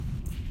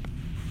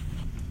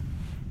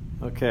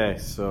Okay,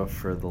 so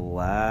for the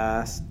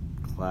last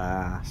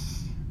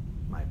class,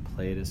 my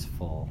plate is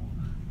full.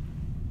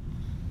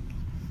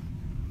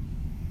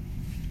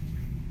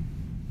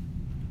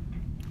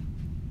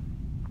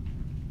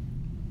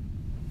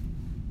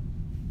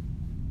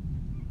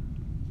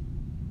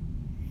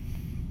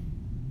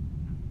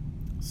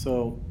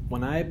 So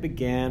when I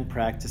began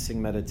practicing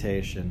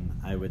meditation,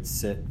 I would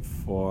sit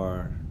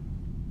for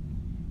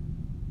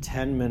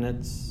 10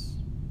 minutes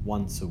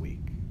once a week.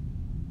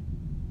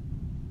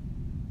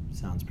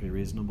 Sounds pretty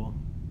reasonable.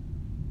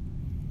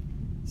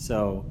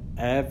 So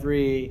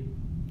every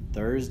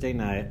Thursday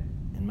night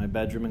in my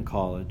bedroom in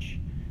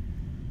college,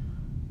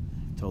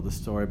 I told the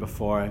story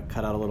before, I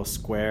cut out a little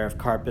square of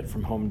carpet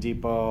from Home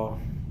Depot,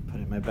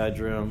 put it in my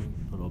bedroom,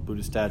 a little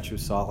Buddha statue,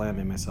 salt lamp,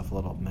 made myself a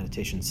little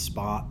meditation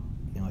spot.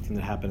 The only thing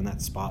that happened in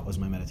that spot was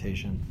my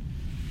meditation.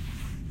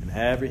 And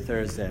every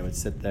Thursday I would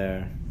sit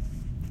there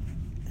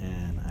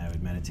and I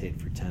would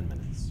meditate for 10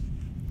 minutes.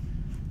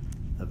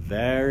 The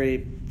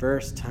very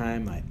first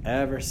time I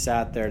ever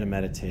sat there to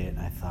meditate,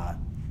 I thought,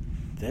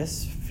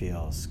 this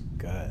feels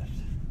good.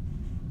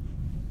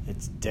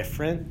 It's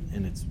different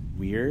and it's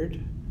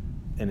weird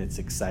and it's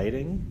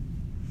exciting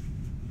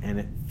and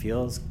it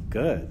feels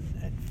good.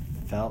 It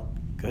felt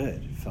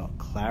good. It felt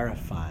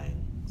clarifying.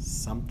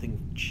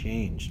 Something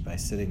changed by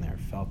sitting there.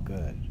 It felt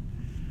good.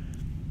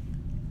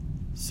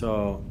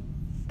 So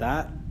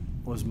that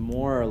was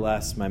more or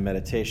less my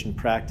meditation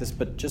practice,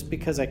 but just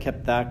because I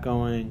kept that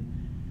going,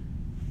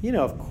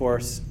 of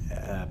course,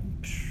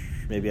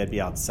 maybe I'd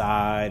be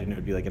outside and it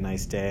would be like a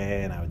nice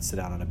day and I would sit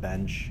down on a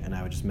bench and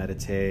I would just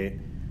meditate.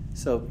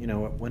 So,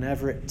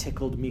 whenever it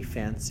tickled me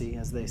fancy,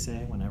 as they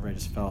say, whenever I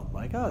just felt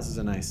like, oh, this is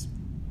a nice,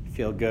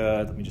 feel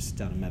good, let me just sit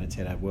down and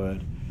meditate, I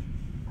would.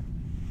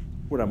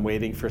 When I'm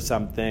waiting for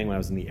something, when I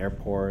was in the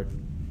airport,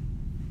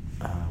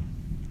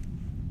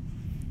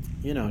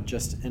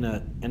 just in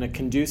a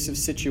conducive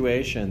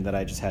situation that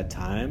I just had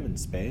time and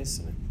space,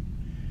 and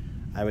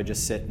I would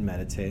just sit and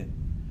meditate.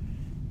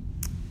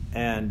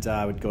 And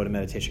I would go to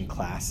meditation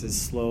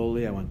classes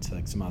slowly. I went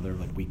to some other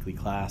weekly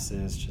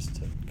classes just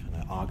to kind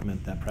of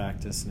augment that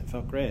practice, and it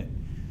felt great.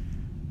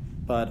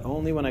 But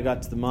only when I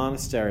got to the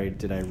monastery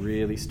did I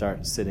really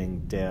start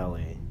sitting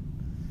daily.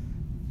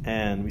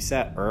 And we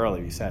sat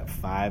early. We sat at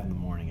 5 in the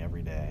morning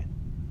every day.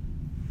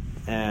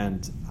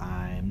 And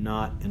I'm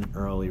not an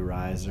early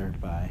riser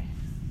by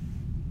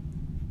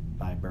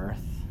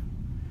birth.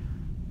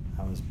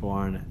 I was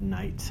born at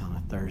night on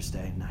a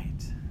Thursday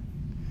night.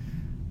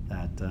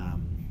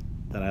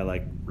 That I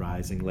like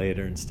rising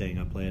later and staying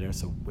up later.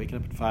 So waking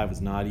up at 5 was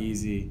not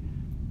easy.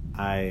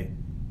 I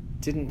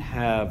didn't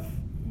have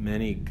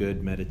many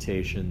good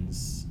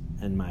meditations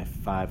in my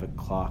 5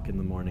 o'clock in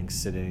the morning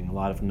sitting, a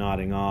lot of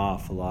nodding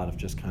off, a lot of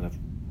just kind of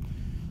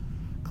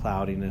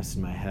cloudiness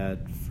in my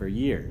head for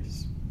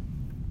years.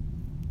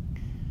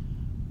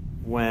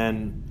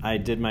 When I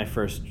did my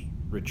first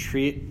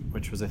retreat,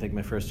 which was I think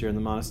my first year in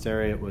the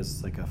monastery, it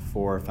was like a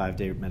 4 or 5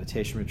 day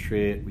meditation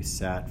retreat. We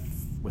sat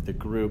with a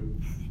group,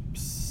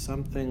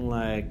 something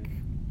like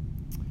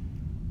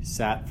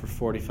sat for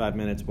 45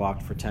 minutes,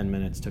 walked for 10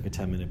 minutes, took a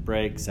 10-minute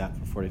break, sat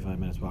for 45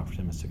 minutes, walked for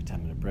 10 minutes, took a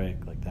 10-minute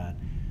break, like that.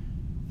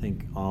 I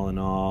think all in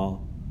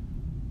all,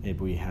 maybe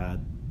we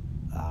had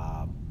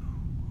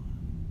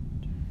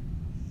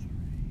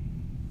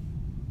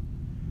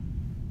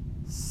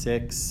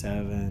 6,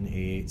 7,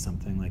 8,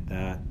 something like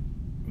that,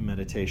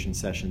 meditation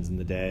sessions in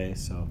the day.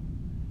 So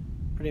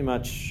pretty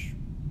much,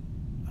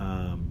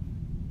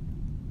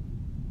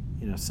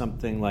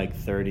 something like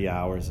 30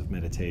 hours of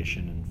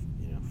meditation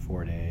in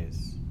 4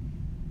 days.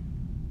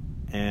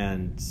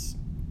 And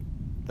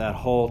that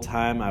whole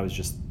time I was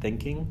just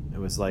thinking. It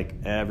was like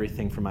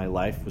everything from my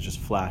life was just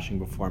flashing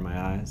before my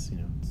eyes.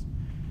 It's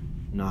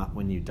not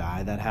when you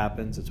die that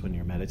happens, it's when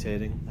you're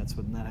meditating. That's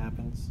when that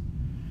happens.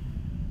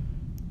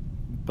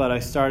 But I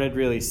started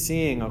really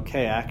seeing,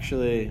 okay,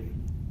 actually,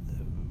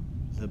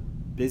 the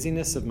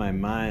busyness of my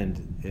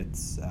mind,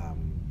 it's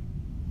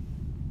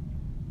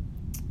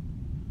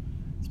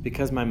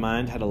because my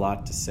mind had a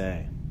lot to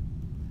say.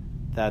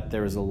 That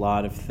there was a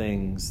lot of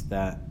things,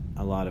 a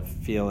lot of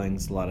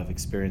feelings, a lot of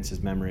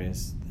experiences,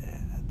 memories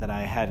that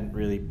I hadn't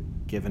really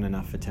given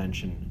enough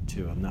attention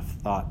to, enough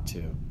thought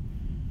to.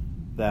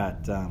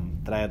 That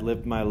I had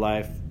lived my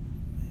life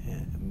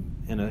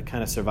in a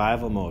kind of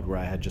survival mode where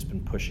I had just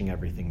been pushing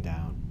everything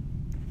down.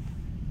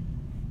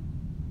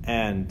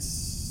 And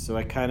so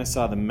I kind of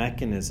saw the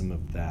mechanism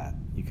of that.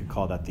 You could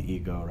call that the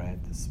ego,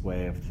 right? This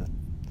way of the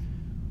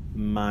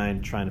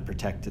mind trying to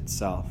protect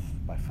itself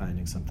by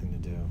finding something to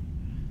do.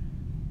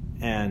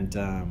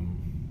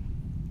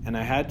 And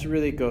I had to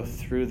really go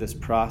through this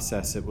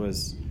process. It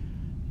was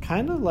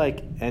kind of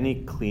like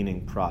any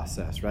cleaning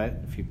process, right?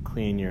 If you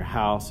clean your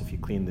house, if you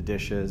clean the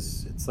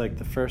dishes, it's like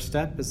the first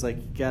step is like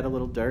you get a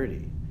little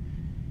dirty.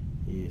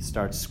 You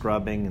start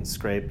scrubbing and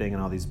scraping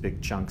and all these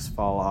big chunks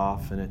fall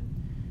off, and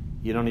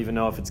you don't even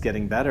know if it's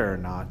getting better or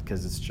not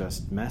because it's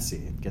just messy.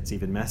 It gets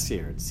even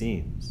messier, it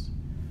seems.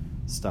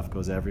 Stuff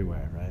goes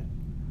everywhere, right?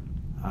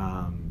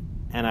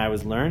 And I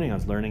was learning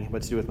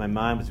what to do with my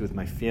mind, what to do with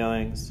my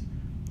feelings.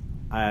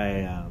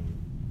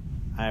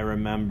 I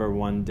remember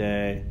one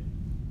day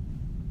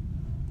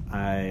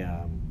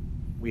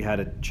we had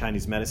a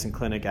Chinese medicine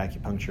clinic,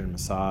 acupuncture and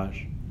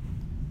massage,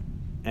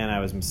 and I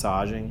was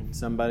massaging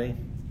somebody,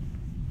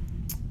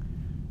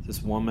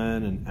 this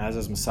woman, and as I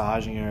was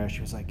massaging her,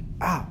 she was like,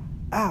 ow,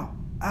 ow,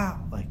 ow,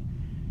 like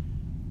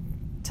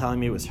telling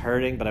me it was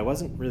hurting, but I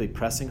wasn't really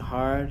pressing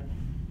hard,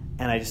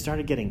 and I just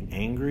started getting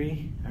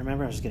angry. I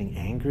remember I was getting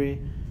angry,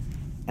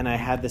 and I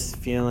had this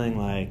feeling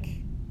like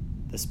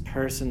this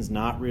person's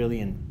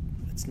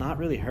it's not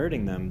really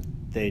hurting them.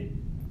 They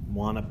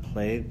want to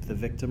play the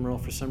victim role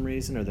for some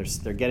reason, or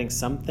they're getting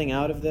something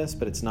out of this,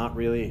 but it's not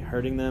really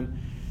hurting them.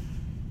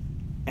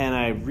 And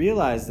I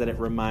realized that it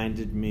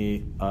reminded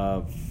me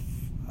of,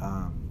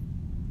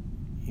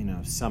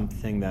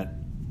 something that,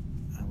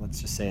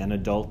 let's just say, an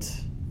adult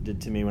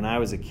did to me when I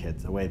was a kid,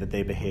 the way that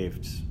they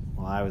behaved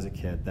while I was a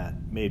kid that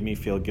made me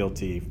feel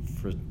guilty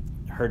for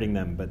hurting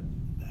them, but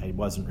I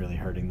wasn't really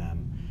hurting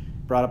them.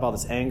 Brought up all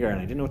this anger, and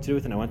I didn't know what to do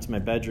with it, and I went to my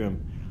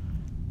bedroom,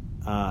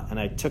 and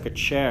I took the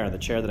chair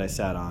that I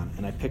sat on,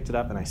 and I picked it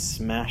up and I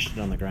smashed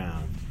it on the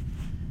ground.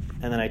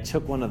 And then I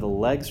took one of the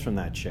legs from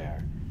that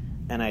chair,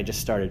 and I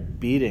just started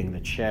beating the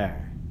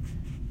chair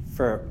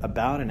for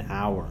about an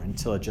hour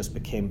until it just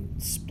became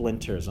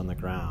splinters on the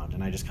ground,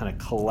 and I just kind of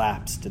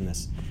collapsed in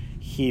this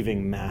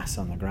heaving mass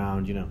on the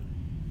ground,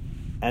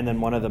 And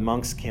then one of the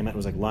monks came, it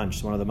was like lunch,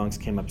 so one of the monks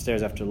came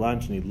upstairs after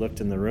lunch, and he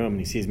looked in the room, and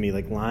he sees me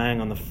like lying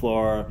on the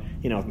floor,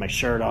 with my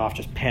shirt off,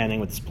 just panning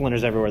with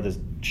splinters everywhere, this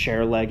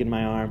chair leg in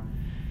my arm.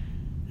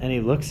 And he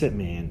looks at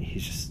me, and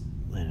he's just,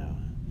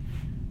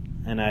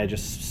 and I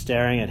just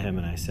staring at him,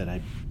 and I said,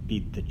 I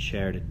beat the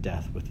chair to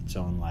death with its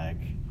own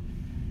leg.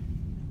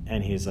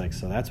 And he's like,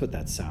 so that's what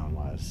that sound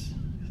was.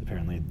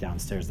 Apparently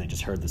downstairs they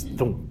just heard this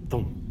thump,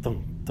 thump,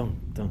 thump,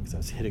 thump, thump, because I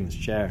was hitting this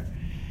chair.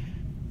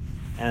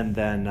 And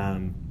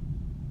then,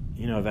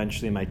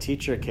 eventually my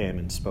teacher came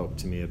and spoke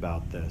to me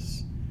about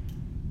this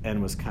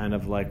and was kind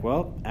of like,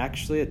 well,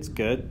 actually it's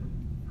good.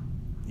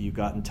 You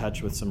got in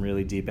touch with some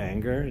really deep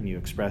anger and you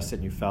expressed it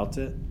and you felt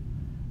it.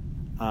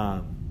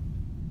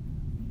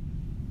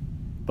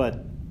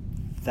 But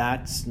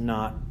that's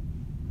not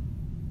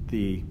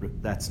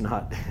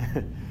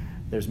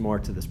there's more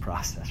to this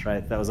process,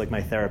 right? That was like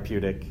my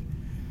therapeutic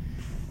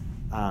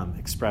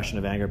expression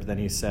of anger. But then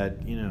he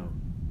said,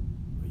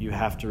 you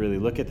have to really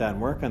look at that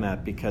and work on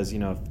that, because,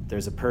 if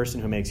there's a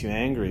person who makes you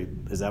angry,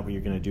 is that what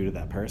you're going to do to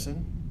that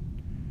person?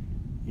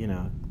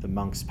 The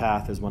monk's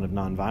path is one of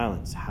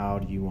nonviolence. How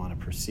do you want to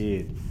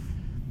proceed?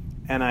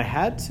 And I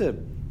had to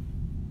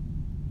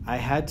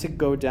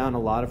go down a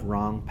lot of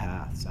wrong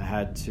paths.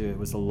 It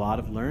was a lot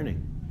of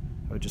learning.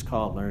 I would just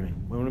call it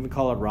learning. We wouldn't even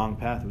call it wrong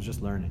path, it was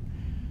just learning.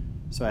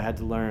 So I had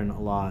to learn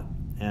a lot,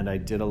 and I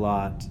did a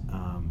lot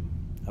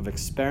of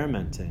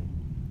experimenting.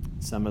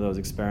 Some of those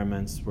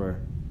experiments were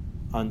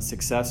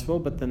unsuccessful,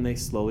 but then they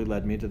slowly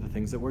led me to the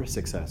things that were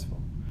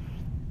successful.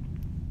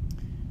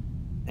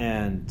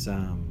 And,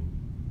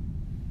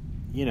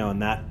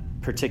 and that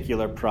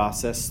particular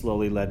process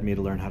slowly led me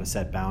to learn how to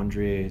set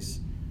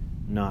boundaries,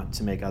 not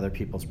to make other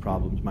people's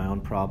problems my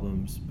own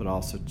problems, but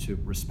also to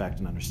respect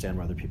and understand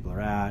where other people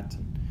are at.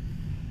 And,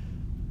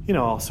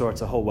 all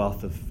sorts, a whole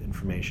wealth of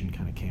information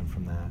kind of came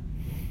from that.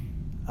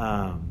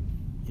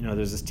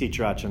 There's this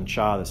teacher, Ajahn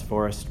Chah, this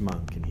forest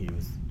monk, and he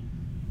was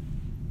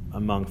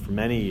a monk for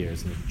many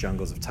years in the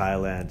jungles of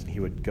Thailand, and he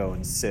would go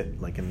and sit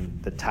like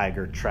in the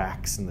tiger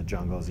tracks in the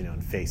jungles,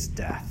 and face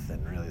death,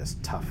 and really this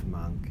tough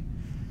monk.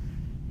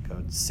 Go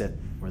and sit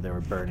where they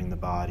were burning the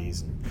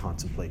bodies and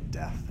contemplate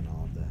death and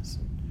all of this.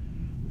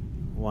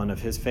 And one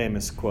of his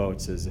famous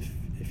quotes is,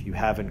 if you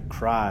haven't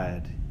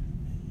cried,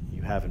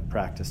 you haven't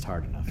practiced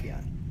hard enough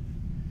yet.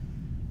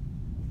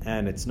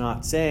 And it's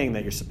not saying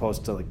that you're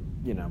supposed to,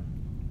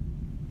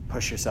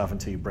 push yourself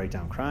until you break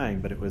down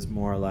crying, but it was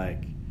more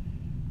like,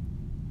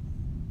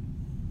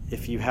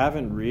 if you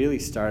haven't really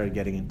started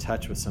getting in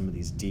touch with some of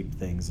these deep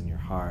things in your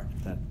heart,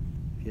 that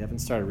if you haven't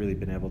started really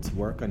been able to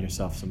work on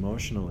yourself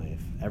emotionally,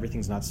 if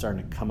everything's not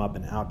starting to come up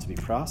and out to be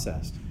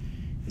processed,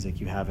 it's like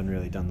you haven't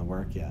really done the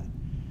work yet.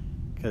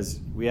 Because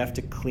we have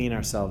to clean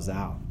ourselves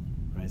out,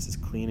 right? It's this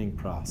cleaning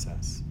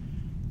process.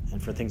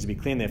 And for things to be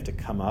clean, they have to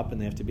come up and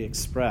they have to be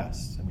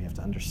expressed, and we have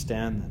to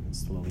understand them and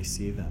slowly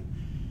see them.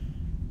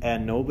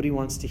 And nobody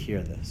wants to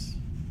hear this,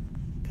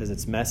 because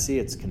it's messy,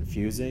 it's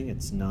confusing,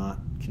 it's not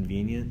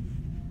convenient.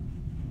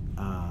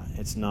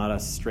 It's not a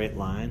straight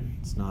line.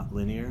 It's not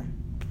linear.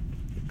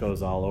 It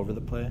goes all over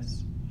the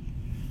place.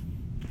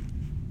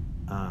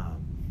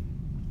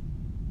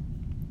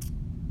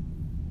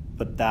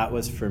 But that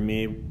was, for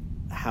me,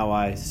 how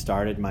I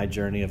started my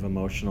journey of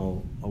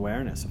emotional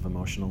awareness, of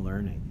emotional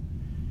learning.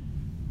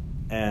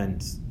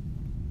 And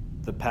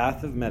the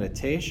path of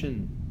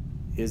meditation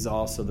is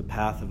also the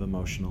path of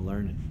emotional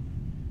learning.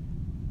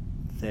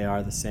 They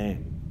are the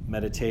same.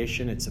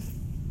 Meditation, it's a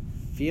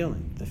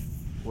feeling.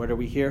 What are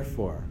we here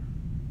for?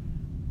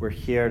 We're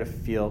here to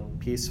feel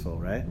peaceful,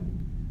 right?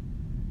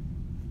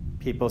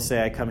 People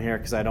say, I come here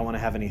because I don't want to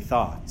have any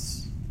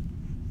thoughts.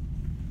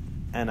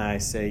 And I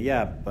say,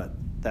 yeah, but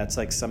That's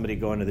like somebody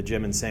going to the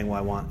gym and saying, well,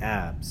 I want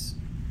abs.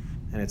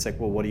 And it's like,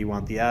 well, what do you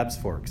want the abs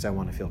for? Because I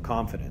want to feel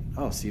confident.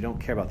 Oh, so you don't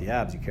care about the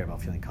abs, you care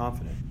about feeling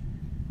confident.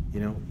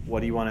 What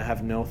do you want to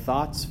have no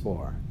thoughts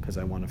for? Because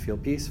I want to feel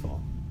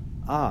peaceful.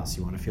 Ah, so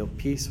you want to feel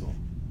peaceful.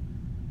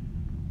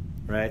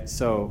 Right?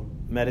 So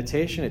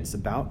meditation, it's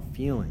about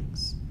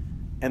feelings.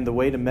 And the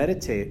way to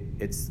meditate,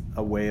 it's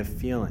a way of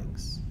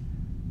feelings.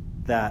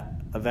 That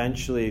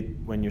eventually,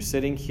 when you're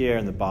sitting here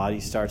and the body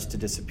starts to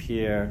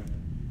disappear,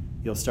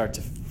 you'll start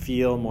to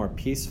feel more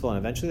peaceful. And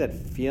eventually that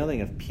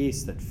feeling of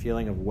peace, that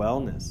feeling of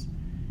wellness,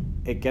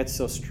 it gets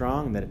so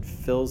strong that it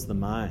fills the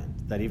mind,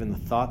 that even the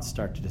thoughts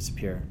start to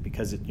disappear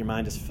because your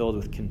mind is filled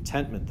with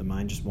contentment. The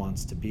mind just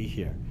wants to be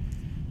here.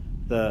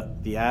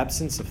 The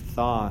absence of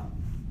thought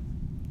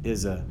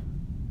is a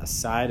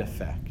side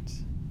effect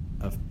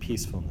of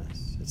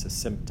peacefulness. It's a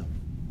symptom.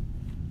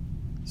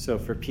 So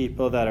for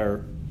people that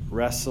are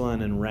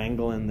wrestling and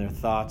wrangling their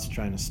thoughts,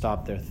 trying to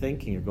stop their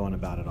thinking, you're going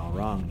about it all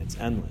wrong, and it's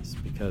endless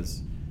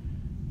because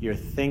you're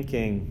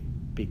thinking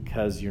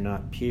because you're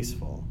not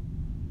peaceful.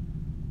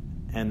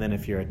 And then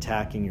if you're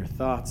attacking your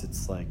thoughts,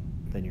 it's like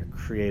then you're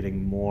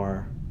creating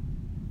more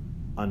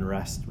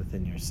unrest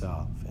within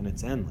yourself, and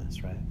it's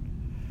endless, right?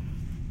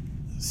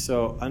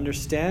 So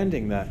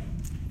understanding that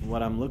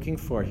what I'm looking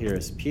for here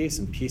is peace,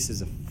 and peace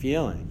is a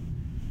feeling.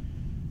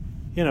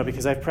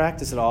 Because I've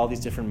practiced at all these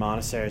different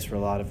monasteries for a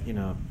lot of,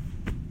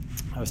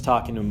 I was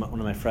talking to one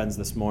of my friends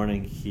this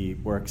morning. He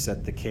works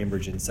at the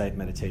Cambridge Insight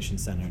Meditation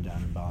Center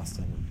down in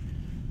Boston.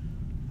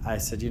 I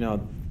said,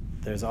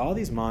 there's all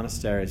these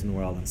monasteries in the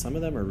world, and some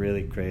of them are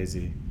really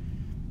crazy.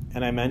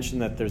 And I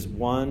mentioned that there's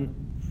one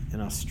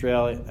in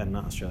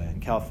in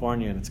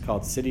California, and it's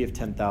called City of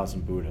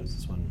 10,000 Buddhas.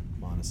 It's one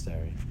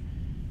monastery.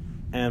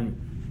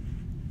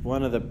 And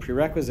one of the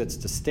prerequisites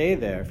to stay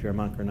there, if you're a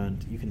monk or nun,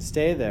 you can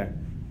stay there,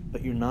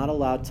 but you're not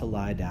allowed to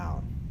lie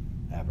down,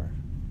 ever.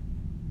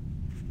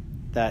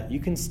 That you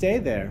can stay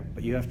there,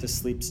 but you have to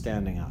sleep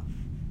standing up.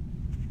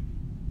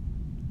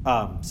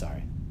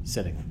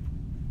 Sitting up.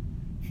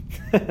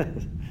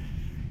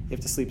 You have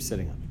to sleep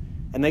sitting up.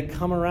 And they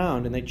come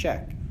around and they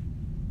check.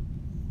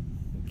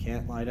 You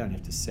can't lie down, you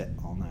have to sit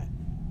all night.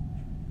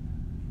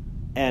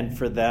 And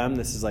for them,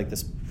 this is like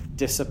this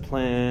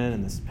discipline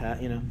and this,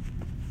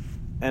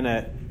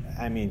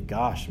 And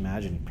gosh,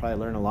 imagine, you probably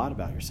learn a lot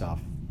about yourself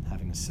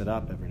having to sit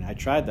up every night. I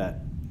tried that.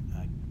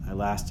 I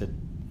lasted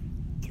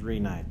 3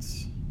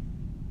 nights.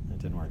 It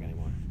didn't work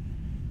anymore.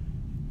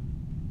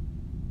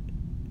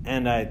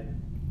 And I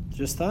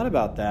just thought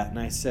about that, and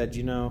I said,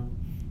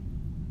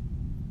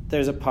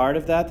 there's a part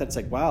of that that's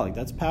like, wow,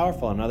 that's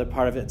powerful. Another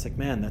part of it, it's like,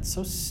 man, that's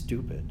so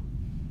stupid.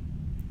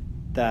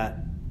 That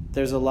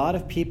there's a lot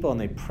of people,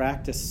 and they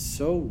practice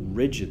so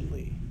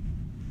rigidly,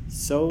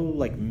 so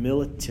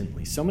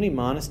militantly. So many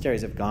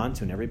monasteries I've gone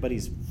to, and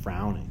everybody's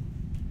frowning.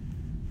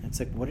 It's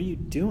like, what are you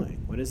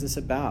doing? What is this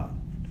about?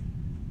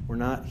 We're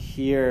not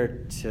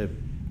here to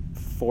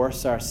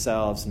force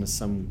ourselves into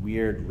some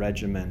weird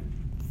regiment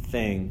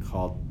thing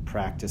called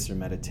practice or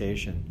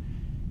meditation.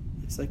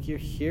 It's like you're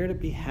here to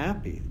be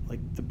happy. Like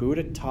the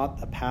Buddha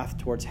taught a path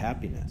towards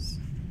happiness.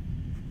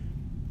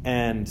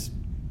 And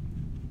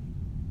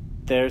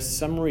there's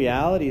some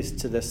realities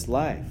to this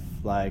life.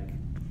 Like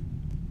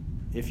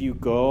if you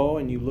go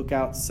and you look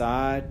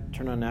outside,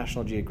 turn on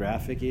National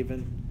Geographic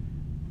even,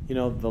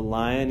 the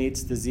lion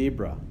eats the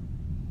zebra.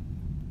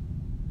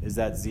 Is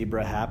that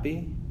zebra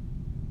happy?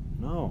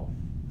 No.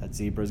 That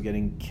zebra is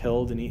getting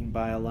killed and eaten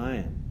by a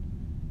lion.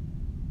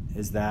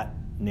 Is that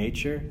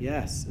nature?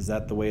 Yes. Is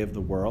that the way of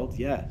the world?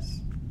 Yes.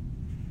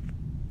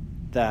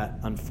 That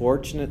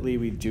unfortunately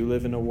we do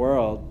live in a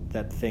world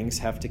that things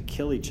have to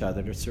kill each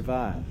other to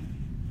survive.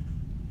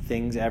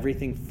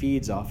 Everything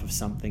feeds off of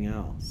something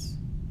else.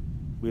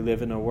 We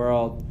live in a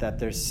world that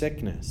there's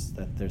sickness,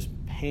 that there's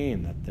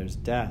pain, that there's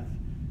death.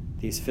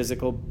 These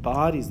physical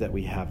bodies that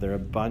we have, they're a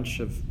bunch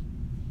of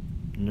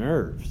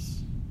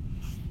nerves.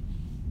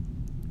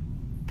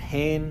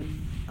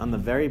 Pain on the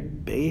very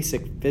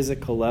basic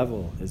physical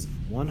level is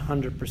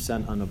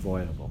 100%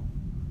 unavoidable.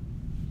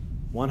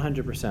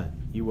 100%.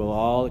 You will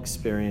all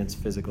experience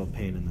physical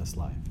pain in this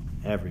life.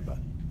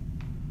 Everybody.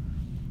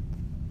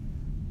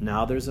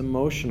 Now there's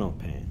emotional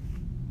pain.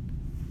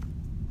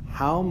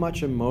 How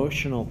much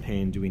emotional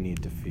pain do we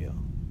need to feel?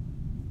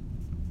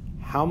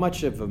 How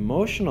much of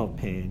emotional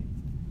pain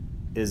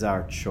is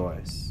our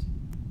choice?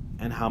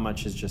 And how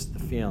much is just the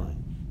feeling?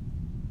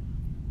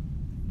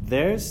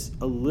 There's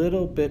a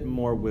little bit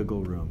more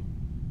wiggle room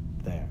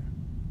there.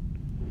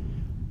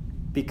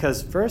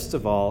 Because first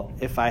of all,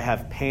 if I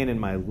have pain in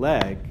my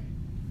leg,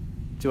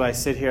 do I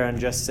sit here and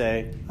just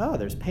say, oh,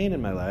 there's pain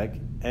in my leg,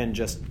 and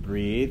just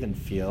breathe and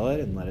feel it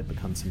and let it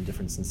become some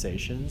different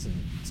sensations, and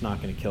it's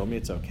not going to kill me,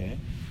 it's okay?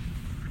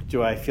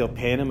 Do I feel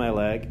pain in my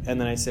leg, and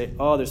then I say,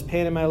 oh, there's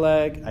pain in my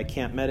leg, I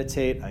can't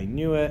meditate, I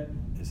knew it,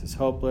 this is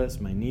hopeless,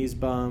 my knee's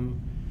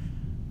bum,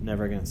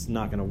 it's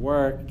not going to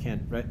work,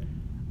 can't, right?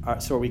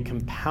 So are we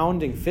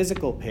compounding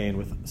physical pain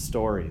with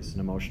stories and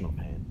emotional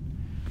pain?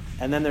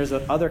 And then there's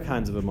other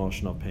kinds of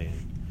emotional pain,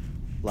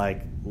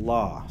 like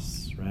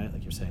loss, right?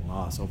 Like you're saying,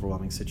 loss,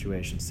 overwhelming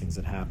situations, things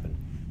that happen.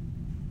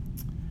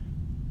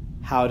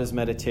 How does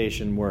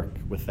meditation work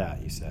with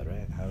that, you said,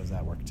 right? How does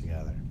that work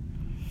together?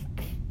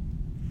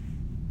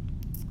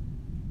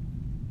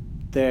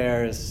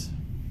 There's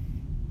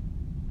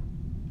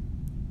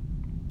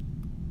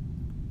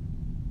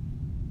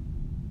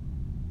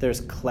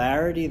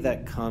clarity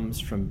that comes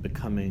from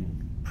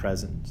becoming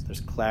present.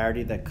 There's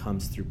clarity that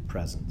comes through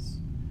presence.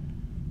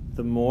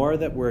 The more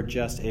that we're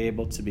just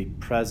able to be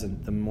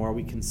present, the more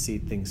we can see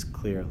things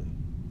clearly.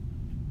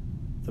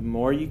 The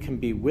more you can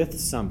be with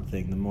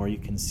something, the more you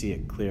can see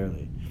it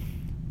clearly.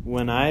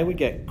 When I would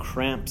get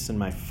cramps in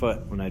my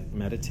foot when I'd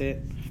meditate,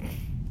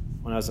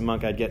 when I was a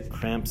monk, I'd get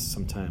cramps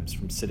sometimes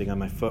from sitting on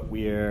my foot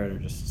weird, or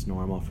just it's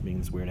normal for being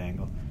this weird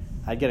angle.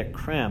 I'd get a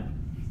cramp.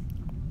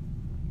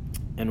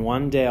 And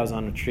one day I was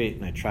on retreat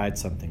and I tried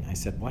something. I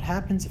said, what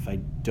happens if I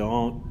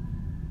don't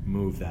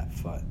move that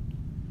foot?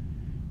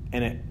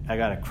 And I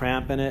got a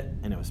cramp in it,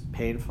 and it was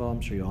painful. I'm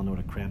sure you all know what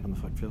a cramp in the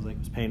foot feels like. It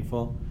was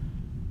painful.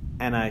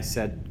 And I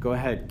said, go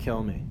ahead,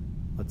 kill me.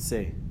 Let's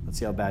see. Let's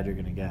see how bad you're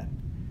going to get.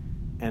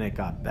 And it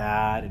got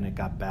bad, and it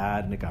got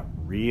bad, and it got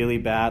really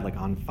bad, like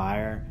on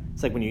fire.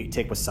 It's like when you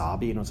take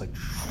wasabi, and it's like,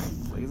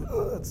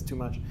 that's too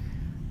much.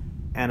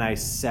 And I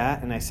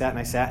sat, and I sat, and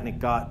I sat, and it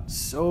got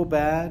so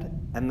bad,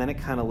 and then it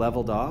kind of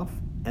leveled off,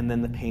 and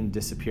then the pain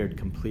disappeared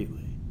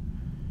completely.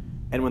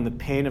 And when the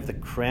pain of the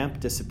cramp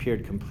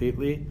disappeared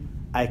completely,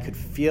 I could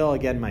feel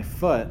again my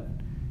foot,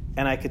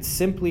 and I could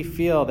simply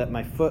feel that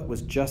my foot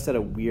was just at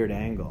a weird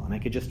angle. And I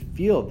could just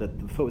feel that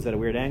the foot was at a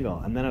weird angle.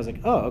 And then I was like,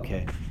 oh,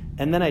 okay.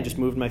 And then I just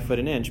moved my foot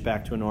an inch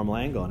back to a normal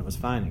angle, and it was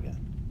fine again.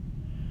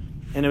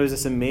 And it was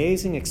this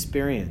amazing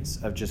experience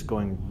of just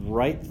going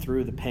right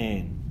through the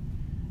pain.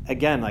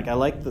 Again, like I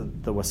like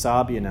the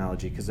wasabi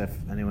analogy, because if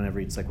anyone ever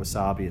eats like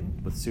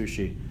wasabi with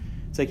sushi,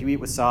 it's like you eat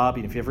wasabi,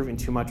 and if you've ever eaten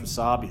too much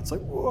wasabi, it's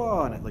like,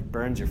 whoa, and it like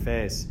burns your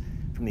face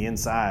from the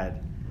inside.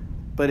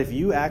 But if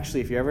you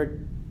ever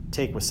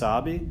take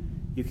wasabi,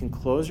 you can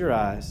close your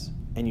eyes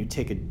and you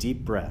take a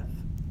deep breath,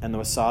 and the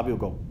wasabi will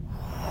go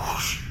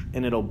whoosh,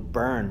 and it'll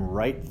burn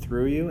right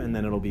through you, and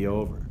then it'll be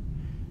over.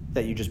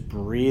 That you just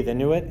breathe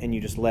into it and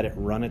you just let it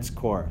run its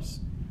course,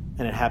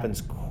 and it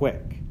happens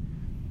quick.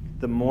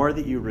 The more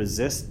that you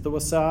resist the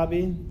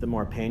wasabi, the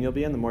more pain you'll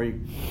be in. The more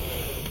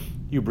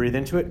you breathe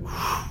into it,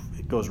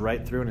 it goes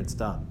right through and it's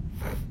done.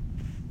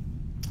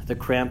 The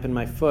cramp in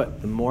my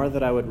foot, the more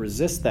that I would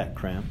resist that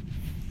cramp,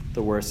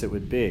 the worse it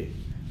would be.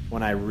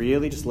 When I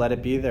really just let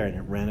it be there and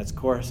it ran its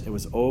course, it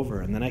was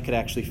over, and then I could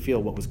actually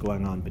feel what was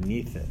going on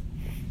beneath it.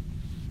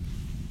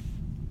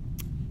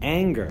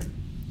 Anger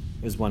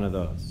is one of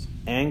those.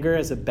 Anger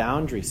is a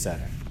boundary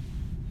setter,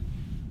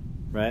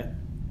 right?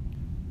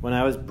 When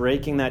I was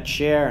breaking that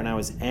chair and I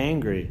was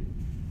angry,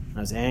 and I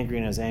was angry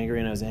and I was angry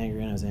and I was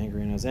angry and I was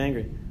angry and I was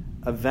angry,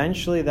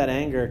 eventually that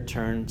anger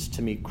turned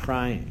to me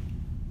crying.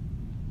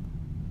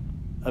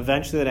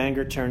 Eventually that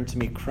anger turned to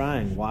me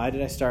crying. Why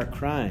did I start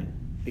crying?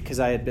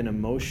 Because I had been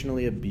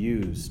emotionally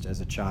abused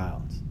as a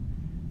child.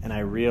 And I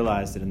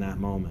realized it in that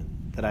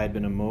moment, that I had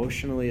been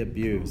emotionally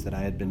abused, that I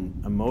had been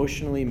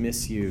emotionally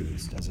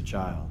misused as a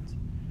child.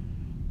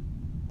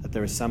 That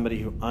there was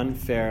somebody who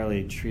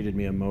unfairly treated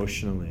me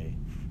emotionally,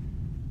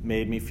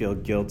 made me feel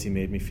guilty,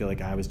 made me feel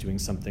like I was doing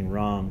something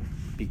wrong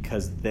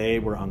because they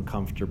were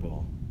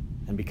uncomfortable.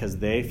 And because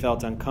they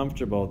felt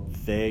uncomfortable,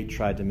 they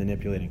tried to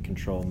manipulate and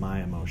control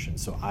my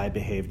emotions. So I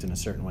behaved in a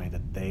certain way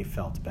that they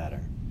felt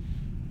better.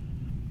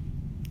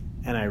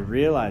 And I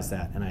realized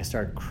that, and I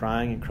started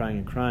crying and crying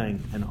and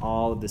crying, and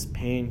all of this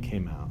pain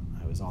came out.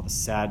 It was all the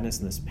sadness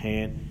and this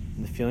pain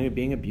and the feeling of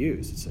being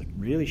abused. It's a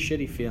really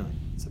shitty feeling.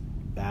 It's a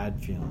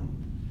bad feeling.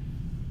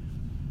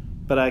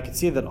 But I could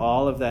see that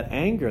all of that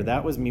anger,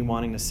 that was me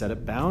wanting to set a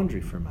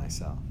boundary for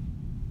myself.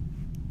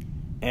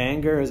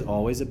 Anger is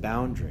always a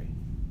boundary.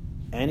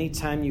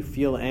 Anytime you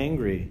feel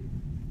angry,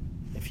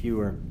 if you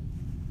are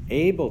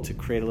able to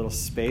create a little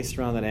space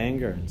around that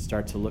anger and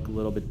start to look a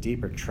little bit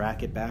deeper,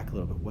 track it back a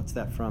little bit, what's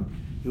that from?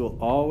 You will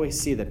always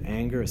see that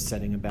anger is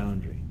setting a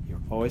boundary.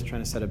 You're always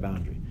trying to set a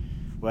boundary.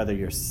 Whether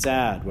you're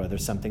sad, whether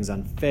something's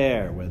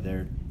unfair,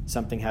 whether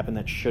something happened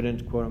that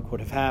shouldn't, quote unquote,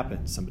 have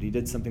happened, somebody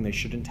did something they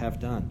shouldn't have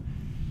done.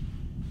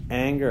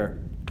 Anger,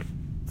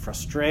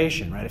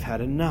 frustration, right? I've had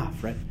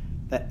enough, right?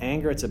 That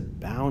anger, it's a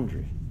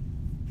boundary.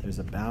 There's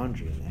a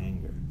boundary in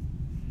anger,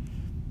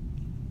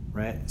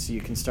 right? So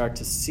you can start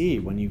to see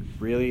when you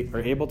really are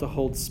able to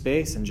hold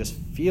space and just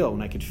feel.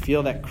 When I could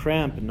feel that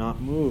cramp and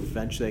not move,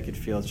 eventually I could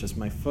feel it's just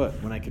my foot.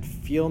 When I could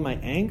feel my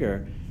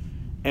anger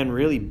and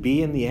really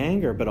be in the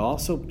anger, but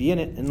also be in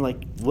it and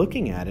like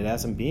looking at it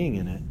as I'm being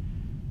in it,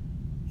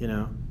 you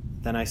know,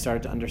 then I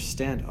started to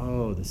understand,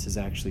 oh, this is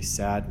actually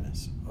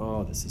sadness.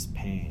 Oh, this is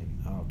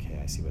pain. Okay,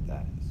 I see what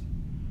that is.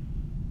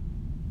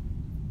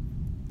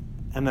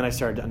 And then I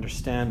started to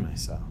understand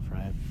myself,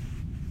 right?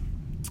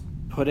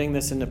 Putting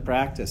this into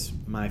practice,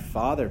 my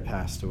father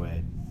passed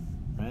away,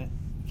 right?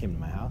 He came to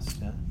my house,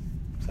 yeah?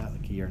 Was that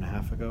like a year and a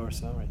half ago or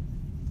so, right?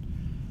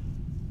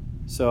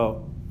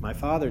 So my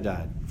father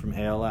died from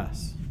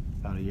ALS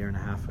about a year and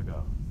a half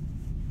ago.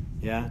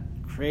 Yeah,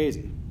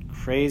 Crazy.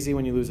 Crazy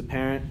when you lose a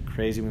parent,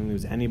 crazy when you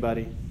lose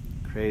anybody,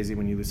 crazy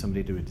when you lose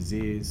somebody to a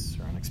disease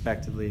or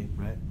unexpectedly,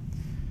 right?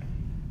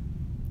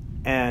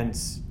 And,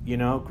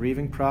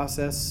 grieving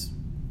process,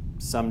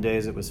 some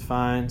days it was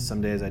fine.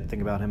 Some days I'd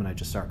think about him and I'd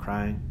just start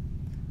crying.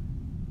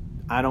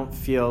 I don't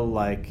feel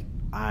like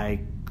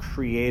I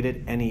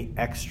created any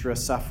extra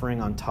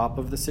suffering on top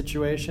of the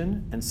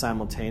situation, and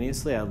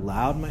simultaneously I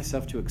allowed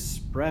myself to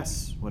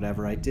express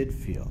whatever I did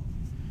feel.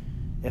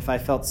 If I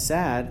felt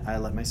sad, I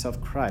let myself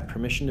cry.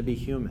 Permission to be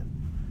human,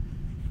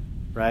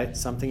 right?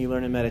 Something you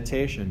learn in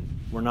meditation.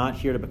 We're not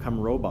here to become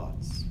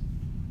robots.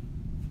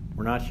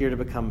 We're not here to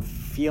become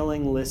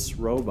feelingless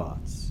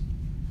robots.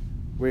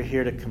 We're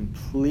here to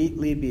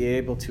completely be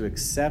able to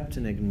accept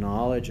and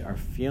acknowledge our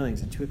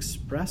feelings and to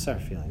express our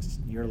feelings.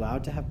 You're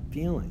allowed to have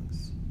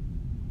feelings.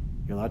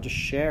 You're allowed to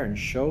share and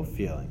show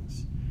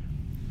feelings.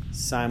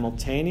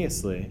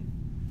 Simultaneously,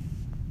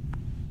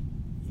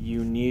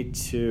 you need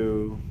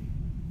to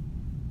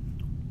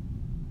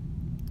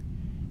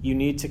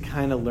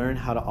kind of learn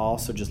how to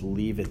also just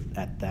leave it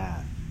at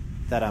that.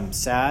 That I'm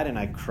sad and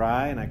I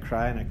cry and I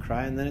cry and I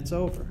cry and then it's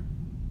over.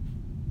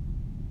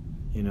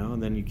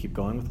 And then you keep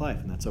going with life,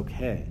 and that's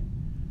okay.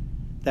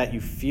 That you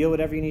feel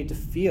whatever you need to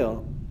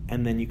feel,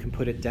 and then you can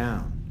put it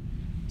down.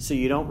 So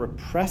you don't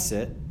repress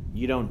it,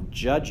 you don't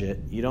judge it,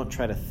 you don't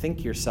try to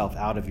think yourself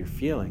out of your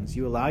feelings.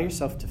 You allow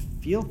yourself to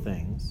feel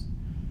things,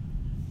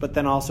 but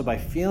then also by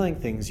feeling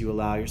things, you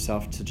allow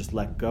yourself to just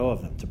let go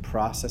of them, to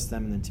process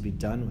them, and then to be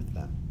done with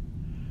them.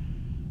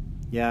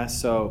 Yeah,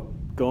 so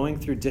going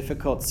through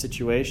difficult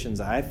situations,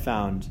 I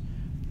found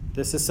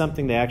this is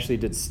something they actually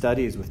did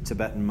studies with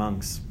Tibetan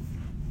monks.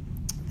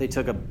 They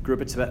took a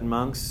group of Tibetan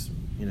monks,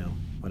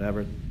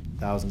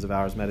 thousands of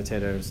hours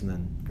meditators, and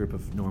then a group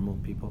of normal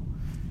people,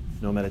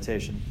 no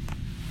meditation.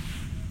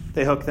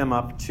 They hooked them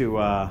up to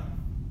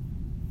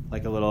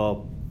like a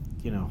little,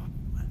 I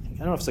don't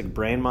know if it's like a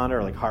brain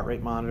monitor or like heart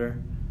rate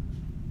monitor.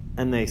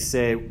 And they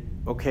say,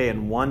 okay,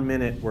 in 1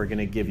 minute, we're going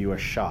to give you a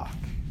shock.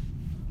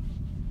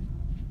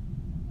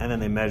 And then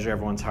they measure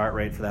everyone's heart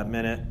rate for that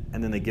minute,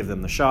 and then they give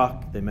them the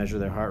shock, they measure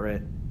their heart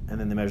rate, and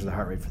then they measure the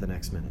heart rate for the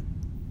next minute.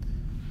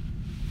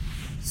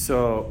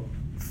 So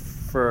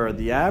for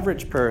the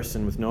average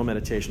person with no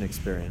meditation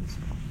experience,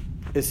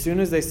 as soon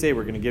as they say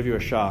we're going to give you a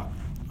shock,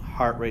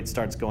 heart rate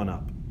starts going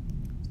up.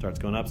 Starts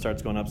going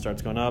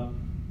up,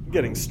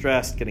 getting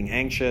stressed, getting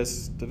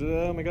anxious,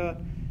 oh my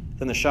God.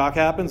 Then the shock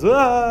happens,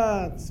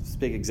 it's this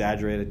big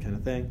exaggerated kind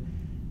of thing.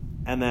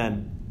 And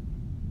then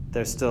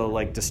they're still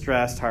like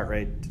distressed, heart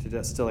rate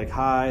still like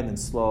high, and then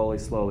slowly,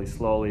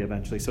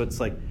 eventually. So it's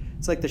like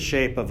the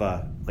shape of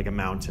a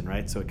mountain,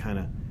 right? So it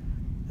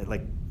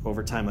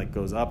over time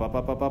goes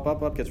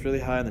up, gets really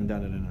high, and then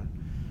down.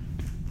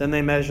 Then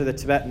they measure the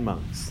Tibetan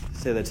monks.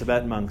 Say the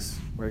Tibetan monks,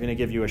 we're going to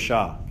give you a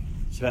shock.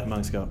 Tibetan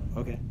monks go,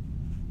 okay.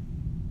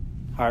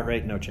 Heart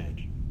rate, no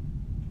change.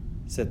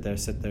 Sit there,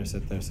 just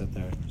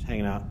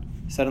hanging out.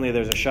 Suddenly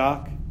there's a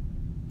shock.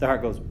 The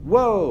heart goes,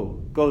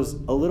 whoa, goes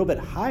a little bit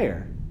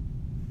higher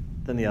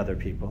than the other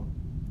people.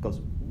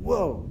 Goes,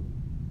 whoa.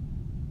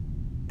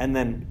 And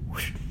then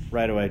whoosh,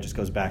 right away just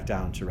goes back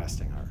down to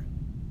resting heart.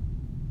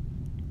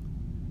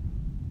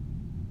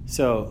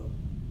 So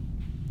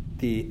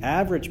the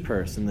average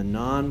person, the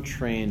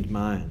non-trained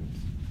mind,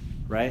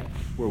 right?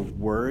 We're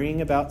worrying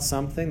about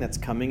something that's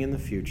coming in the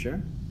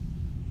future.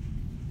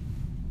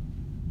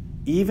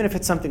 Even if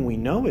it's something we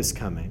know is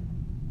coming,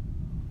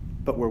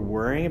 but we're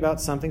worrying about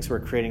something, so we're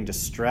creating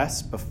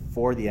distress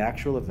before the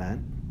actual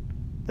event,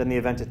 then the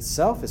event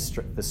itself is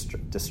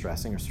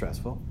distressing or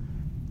stressful,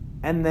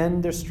 and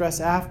then there's stress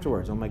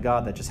afterwards. Oh my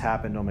God, that just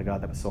happened. Oh my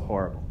God, that was so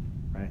horrible,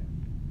 right?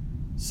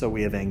 So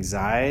we have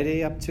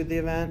anxiety up to the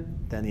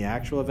event, then the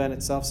actual event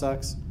itself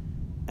sucks,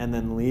 and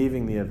then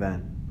leaving the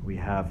event, we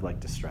have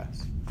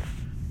distress.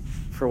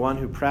 For one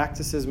who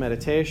practices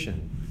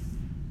meditation,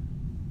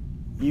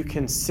 you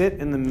can sit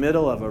in the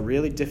middle of a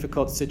really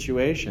difficult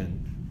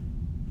situation,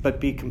 but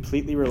be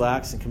completely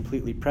relaxed and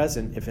completely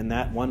present if in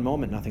that one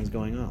moment nothing's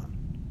going on.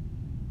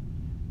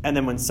 And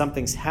then when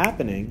something's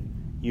happening,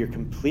 you're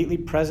completely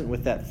present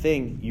with that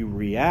thing, you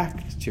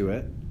react to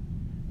it,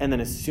 and then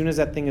as soon as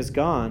that thing is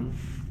gone,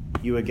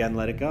 you again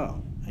let it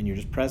go, and you're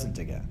just present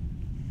again.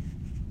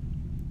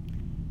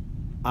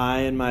 I,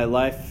 in my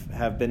life,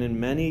 have been in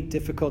many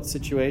difficult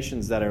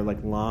situations that are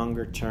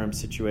longer-term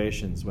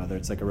situations, whether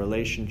it's a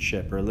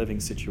relationship or a living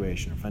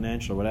situation or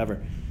financial or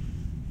whatever.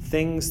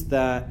 Things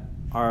that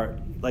are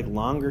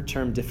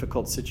longer-term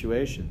difficult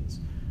situations.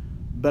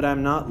 But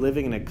I'm not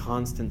living in a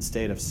constant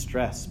state of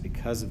stress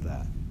because of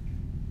that.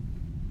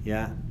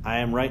 Yeah, I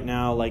am right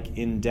now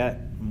in debt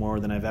more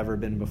than I've ever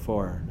been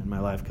before in my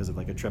life because of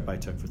a trip I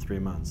took for 3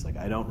 months.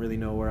 I don't really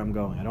know where I'm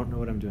going. I don't know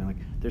what I'm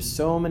doing. There's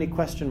so many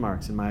question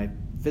marks in my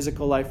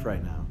physical life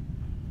right now.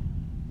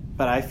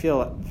 But I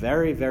feel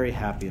very, very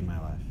happy in my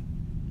life.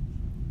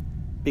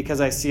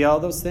 Because I see all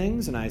those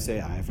things and I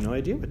say, I have no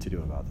idea what to do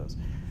about those.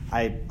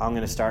 I'm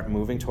going to start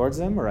moving towards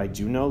them, or I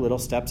do know little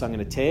steps I'm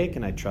going to take,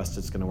 and I trust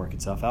it's going to work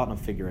itself out and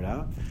I'll figure it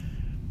out.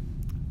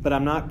 But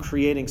I'm not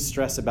creating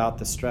stress about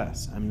the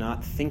stress. I'm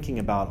not thinking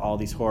about all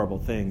these horrible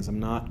things. I'm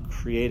not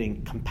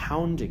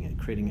compounding it,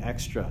 creating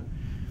extra.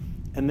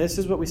 And this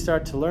is what we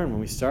start to learn when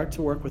we start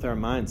to work with our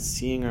minds,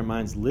 seeing our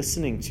minds,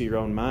 listening to your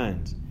own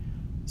mind.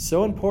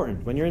 So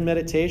important. When you're in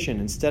meditation,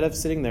 instead of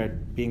sitting there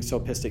being so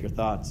pissed at your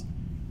thoughts,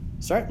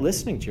 start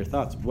listening to your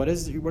thoughts. What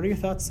are your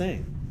thoughts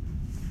saying?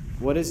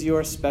 What is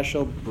your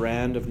special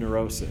brand of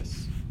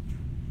neurosis?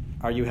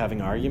 Are you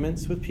having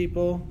arguments with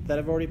people that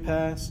have already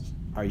passed?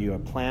 Are you a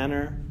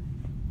planner,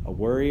 a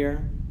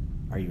worrier?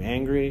 Are you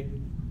angry?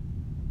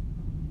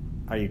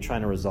 Are you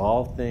trying to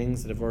resolve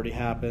things that have already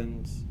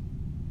happened?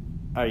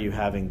 Are you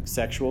having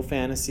sexual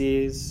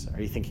fantasies?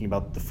 Are you thinking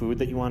about the food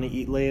that you want to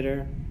eat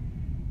later?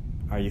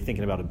 Are you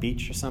thinking about a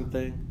beach or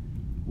something?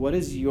 What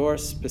is your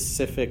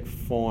specific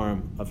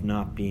form of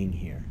not being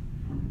here?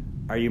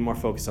 Are you more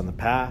focused on the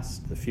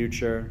past, the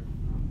future,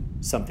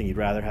 something you'd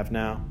rather have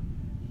now?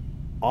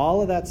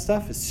 All of that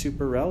stuff is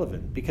super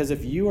relevant, because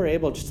if you are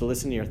able just to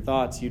listen to your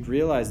thoughts, you'd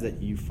realize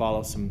that you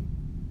follow some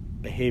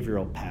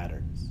behavioral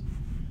patterns,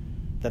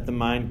 that the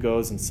mind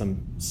goes in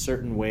some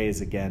certain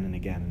ways again and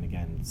again and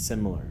again,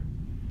 similar.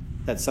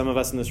 That some of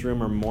us in this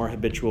room are more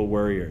habitual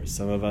worriers,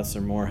 some of us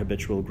are more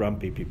habitual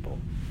grumpy people,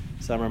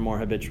 some are more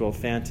habitual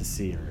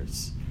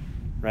fantasiers,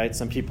 right?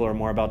 Some people are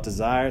more about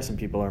desire, some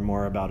people are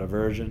more about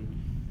aversion.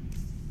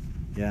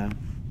 Yeah.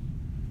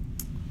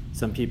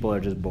 Some people are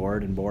just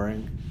bored and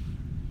boring.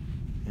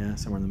 Yeah,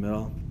 somewhere in the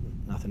middle,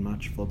 nothing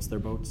much, floats their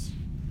boats.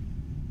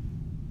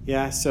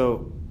 Yeah,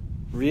 so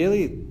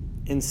really,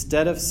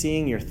 instead of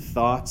seeing your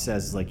thoughts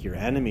as like your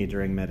enemy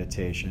during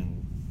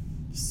meditation,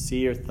 see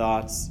your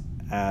thoughts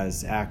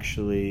as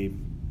actually,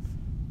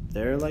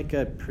 they're like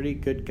a pretty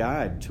good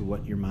guide to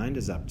what your mind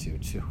is up to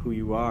who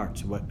you are,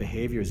 to what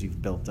behaviors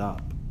you've built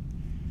up.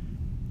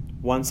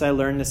 Once I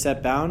learned to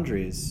set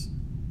boundaries,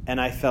 and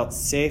I felt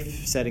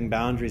safe setting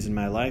boundaries in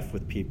my life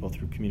with people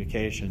through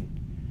communication,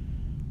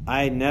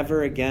 I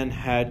never again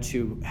had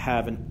to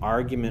have an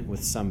argument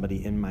with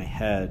somebody in my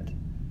head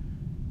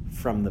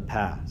from the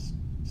past.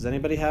 Does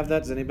anybody have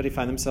that? Does anybody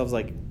find themselves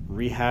like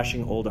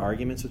rehashing old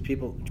arguments with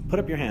people? Put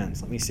up your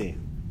hands. Let me see.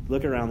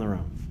 Look around the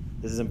room.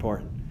 This is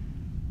important.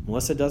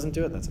 Melissa doesn't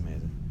do it? That's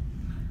amazing.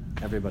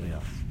 Everybody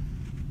else.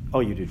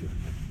 Oh, you do it.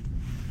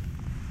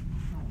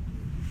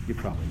 You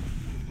probably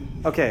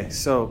do. Okay,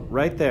 so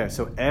right there.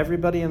 So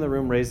everybody in the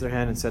room raised their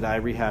hand and said, I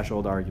rehash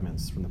old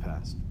arguments from the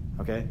past.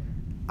 Okay?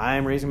 I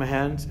am raising my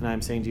hand and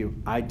I'm saying to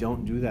you, I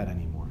don't do that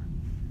anymore.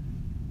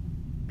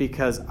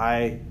 Because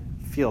I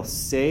feel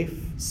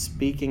safe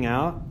speaking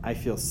out. I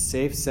feel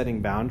safe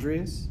setting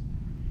boundaries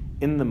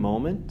in the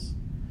moment.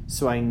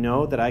 So I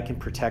know that I can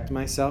protect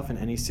myself in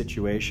any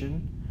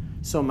situation.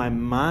 So my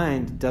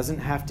mind doesn't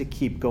have to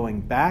keep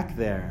going back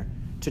there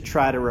to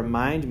try to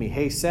remind me,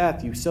 hey,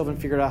 Seth, you still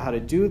haven't figured out how to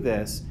do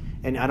this,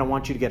 and I don't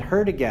want you to get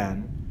hurt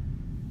again,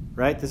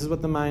 right? This is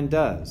what the mind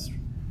does.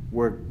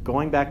 We're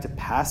going back to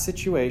past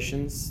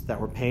situations that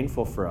were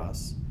painful for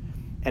us,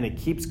 and it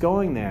keeps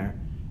going there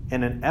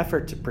in an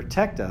effort to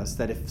protect us,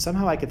 that if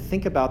somehow I could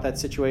think about that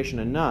situation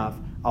enough,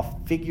 I'll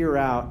figure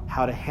out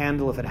how to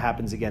handle if it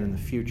happens again in the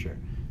future.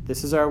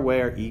 This is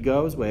our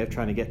ego's way of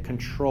trying to get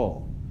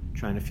control,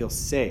 trying to feel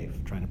safe,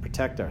 trying to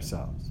protect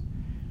ourselves.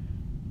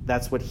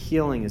 That's what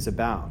healing is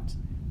about.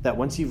 That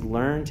once you've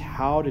learned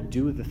how to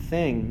do the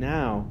thing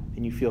now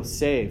and you feel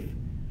safe,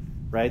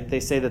 right? They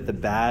say that the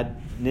bad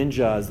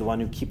ninja is the one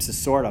who keeps his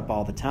sword up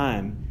all the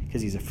time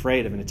because he's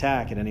afraid of an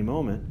attack at any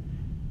moment.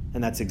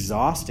 And that's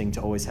exhausting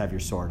to always have your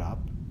sword up.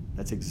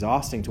 That's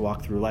exhausting to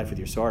walk through life with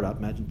your sword up.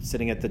 Imagine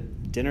sitting at the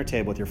dinner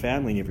table with your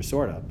family and you have your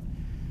sword up.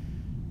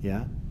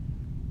 Yeah?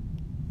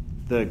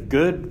 The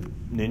good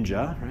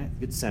ninja, right?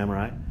 Good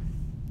samurai,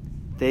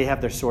 they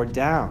have their sword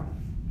down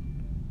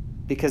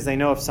because they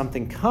know if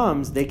something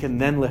comes, they can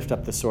then lift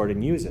up the sword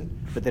and use it,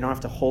 but they don't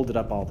have to hold it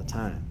up all the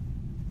time,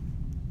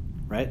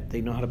 right? They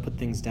know how to put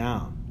things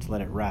down to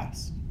let it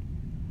rest.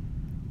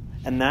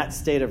 And that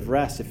state of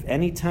rest, if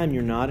any time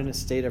you're not in a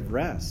state of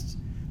rest,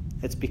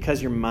 it's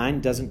because your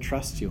mind doesn't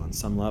trust you on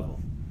some level,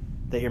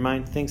 that your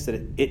mind thinks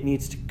that it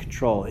needs to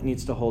control, it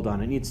needs to hold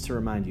on, it needs to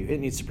remind you, it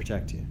needs to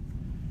protect you.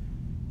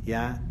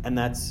 Yeah, and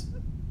that's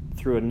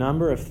through a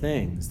number of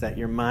things that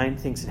your mind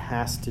thinks it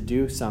has to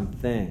do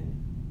something.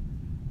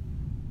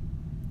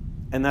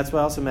 And that's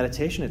why also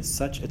meditation, it's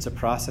a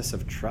process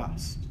of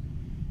trust.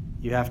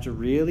 You have to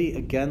really,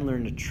 again,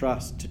 learn to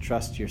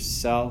trust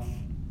yourself,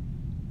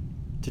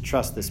 to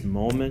trust this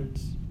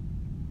moment,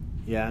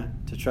 yeah,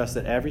 to trust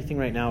that everything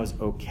right now is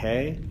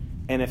okay.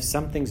 And if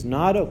something's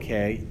not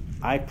okay,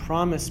 I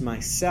promise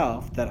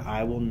myself that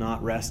I will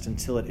not rest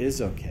until it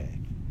is okay.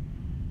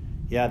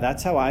 Yeah,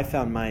 that's how I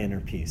found my inner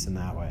peace in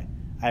that way.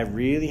 I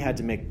really had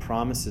to make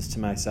promises to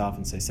myself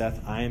and say,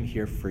 Seth, I am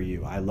here for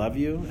you. I love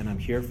you and I'm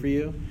here for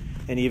you.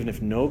 And even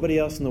if nobody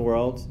else in the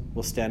world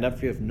will stand up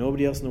for you, if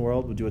nobody else in the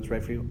world will do what's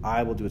right for you,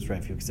 I will do what's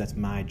right for you because that's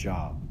my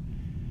job.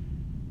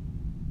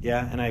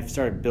 Yeah, and I've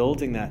started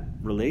building that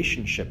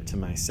relationship to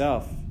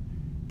myself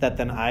that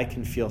then I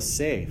can feel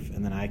safe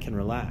and then I can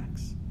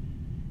relax.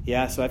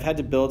 Yeah, so I've had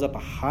to build up a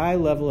high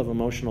level of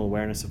emotional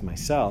awareness of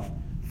myself,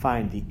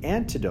 find the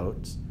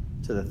antidotes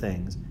to the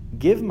things,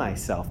 give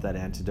myself that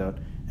antidote,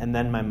 and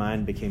then my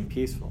mind became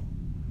peaceful.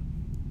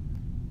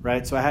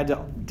 Right? So I had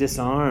to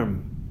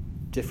disarm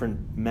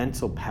different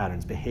mental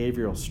patterns,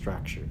 behavioral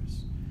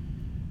structures.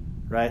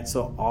 Right?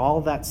 So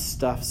all that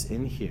stuff's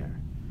in here.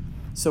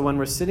 So when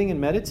we're sitting and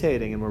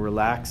meditating and we're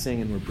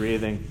relaxing and we're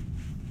breathing,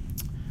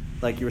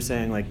 like you were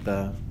saying, like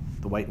the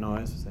white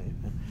noise,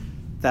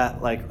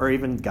 that like, or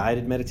even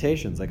guided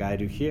meditations like I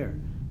do here,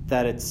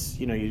 that it's,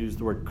 you use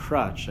the word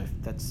crutch.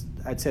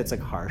 I'd say it's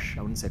like harsh.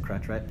 I wouldn't say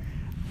crutch, right?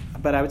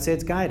 But I would say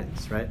it's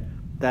guidance, right?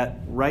 That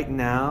right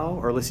now,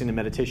 or listening to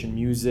meditation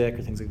music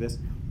or things like this,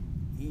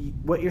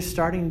 what you're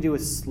starting to do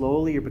is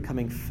slowly you're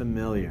becoming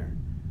familiar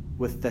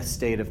with the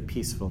state of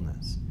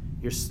peacefulness.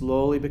 You're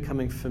slowly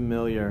becoming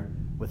familiar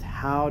with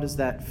how does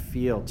that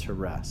feel to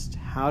rest?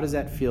 How does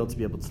that feel to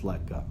be able to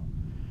let go?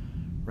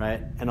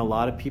 Right? And a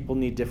lot of people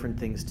need different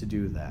things to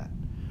do that.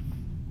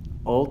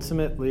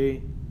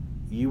 Ultimately,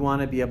 you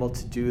want to be able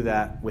to do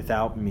that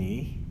without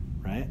me,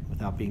 right?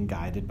 Without being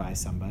guided by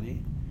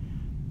somebody.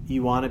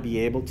 You want to be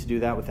able to do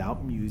that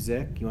without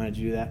music. You want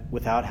to do that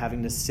without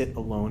having to sit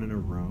alone in a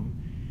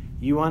room.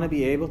 You want to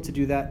be able to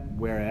do that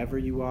wherever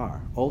you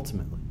are,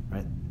 ultimately,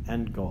 right?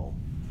 End goal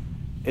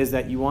is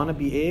that you want to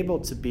be able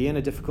to be in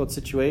a difficult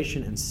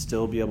situation and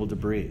still be able to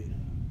breathe.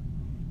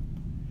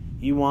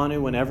 You want to,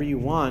 whenever you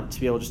want, to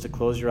be able just to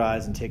close your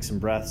eyes and take some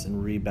breaths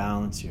and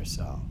rebalance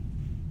yourself.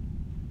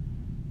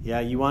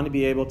 Yeah, you want to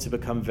be able to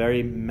become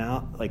very,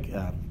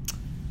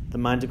 the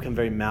mind to become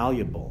very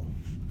malleable,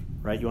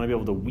 right? You want to be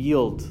able to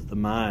wield the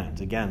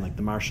mind, again, like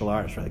the martial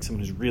arts, right? Like someone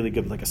who's really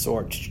good with like a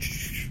sword.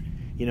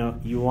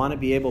 You want to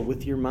be able,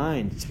 with your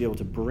mind, to be able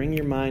to bring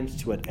your mind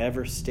to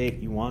whatever state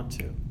you want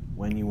to,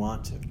 when you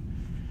want to.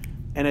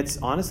 And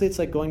it's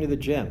like going to the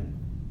gym.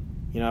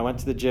 I went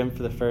to the gym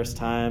for the first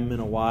time in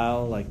a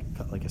while, like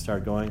I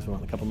started going, so I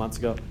went a couple months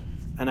ago,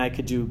 and I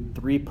could do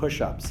 3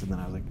 push-ups, and then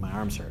I was like, my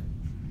arms hurt.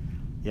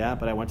 Yeah,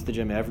 but I went to the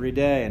gym every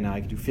day, and now I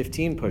can do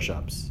 15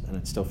 push-ups, and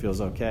it still feels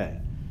okay.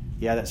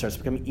 Yeah, that starts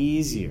to become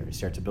easier. You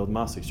start to build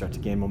muscle. You start to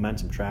gain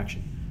momentum,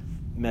 traction.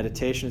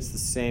 Meditation is the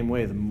same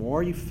way. The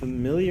more you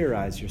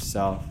familiarize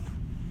yourself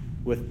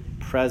with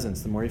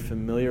presence, the more you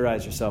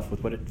familiarize yourself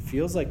with what it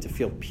feels like to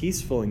feel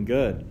peaceful and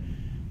good,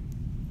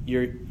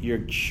 you're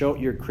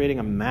creating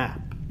a map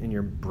in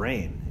your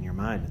brain, in your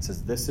mind. It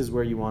says, this is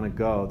where you want to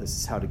go. This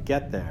is how to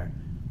get there.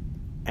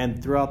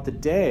 And throughout the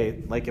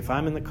day, like if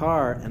I'm in the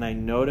car and I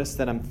notice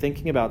that I'm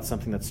thinking about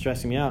something that's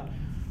stressing me out,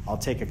 I'll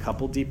take a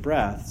couple deep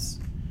breaths,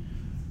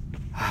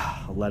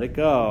 I'll let it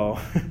go,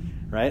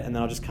 right? And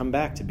then I'll just come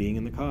back to being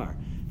in the car.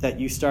 That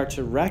you start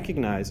to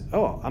recognize,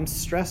 oh, I'm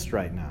stressed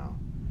right now.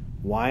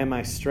 Why am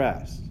I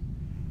stressed?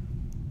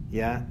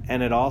 Yeah,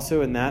 and it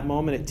also, in that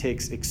moment, it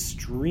takes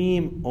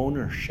extreme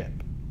ownership.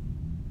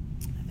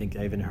 I think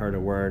I even heard a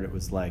word, it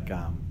was like,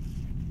 I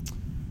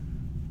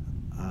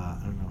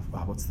don't know,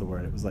 what's the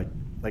word? It was not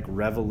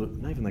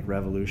even like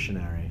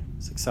revolutionary.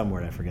 It's like some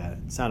word, I forget.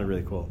 It sounded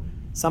really cool.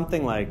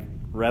 Something like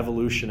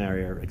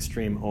revolutionary or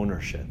extreme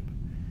ownership.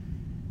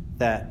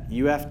 That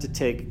you have to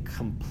take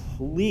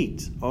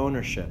complete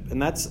ownership.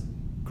 And that's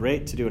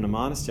great to do in a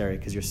monastery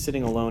because you're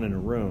sitting alone in a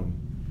room.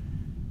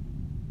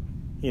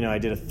 I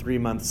did a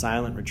 3-month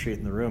silent retreat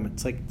in the room.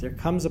 It's like there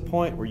comes a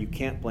point where you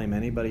can't blame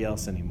anybody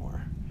else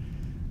anymore.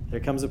 There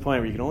comes a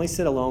point where you can only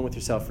sit alone with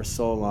yourself for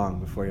so long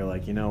before you're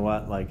like, you know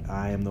what? Like,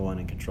 I am the one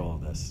in control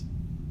of this.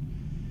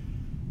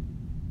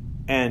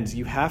 And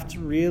you have to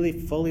really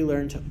fully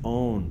learn to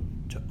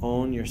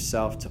own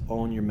yourself, to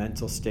own your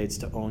mental states,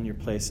 to own your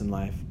place in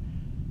life,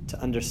 to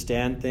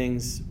understand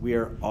things. We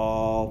are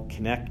all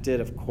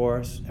connected, of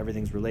course.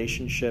 Everything's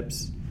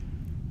relationships.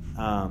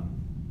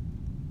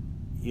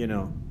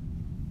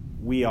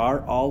 We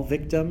are all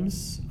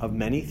victims of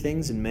many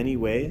things in many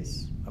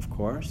ways, of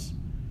course.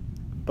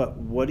 But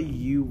what do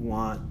you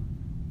want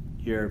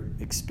your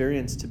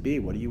experience to be?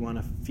 What do you want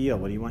to feel?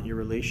 What do you want your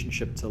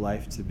relationship to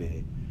life to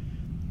be?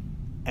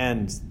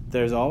 And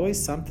there's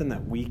always something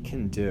that we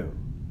can do.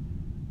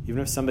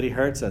 Even if somebody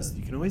hurts us,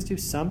 you can always do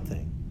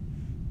something.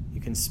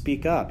 You can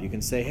speak up. You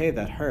can say, hey,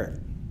 that hurt.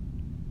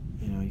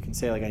 You can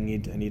say, like, I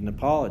need an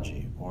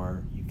apology.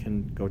 Or you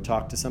can go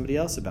talk to somebody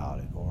else about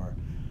it. Or,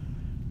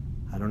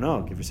 I don't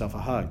know, give yourself a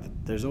hug.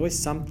 There's always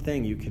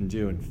something you can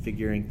do in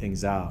figuring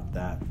things out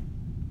that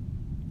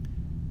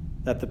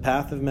the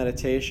path of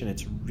meditation,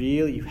 it's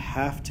real. You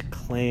have to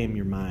claim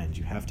your mind.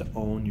 You have to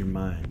own your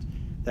mind.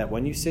 That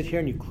when you sit here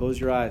and you close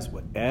your eyes,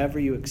 whatever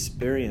you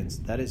experience,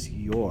 that is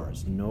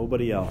yours,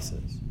 nobody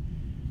else's.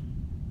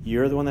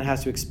 You're the one that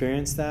has to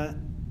experience that,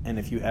 and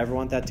if you ever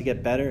want that to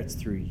get better, it's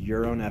through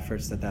your own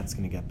efforts that's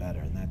going to get better,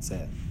 and that's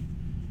it.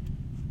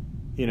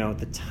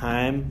 The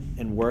time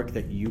and work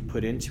that you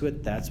put into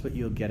it, that's what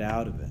you'll get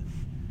out of it.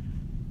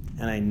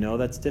 And I know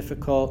that's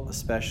difficult,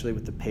 especially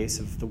with the pace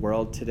of the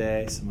world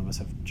today. Some of us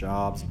have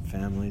jobs and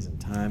families and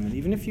time, and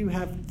even if you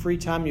have free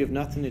time, you have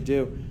nothing to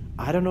do.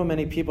 I don't know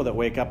many people that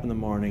wake up in the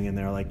morning and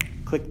they're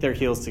like, click their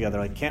heels together,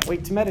 like, can't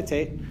wait to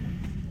meditate.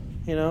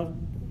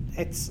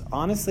 it's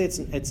honestly,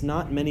 it's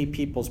not many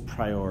people's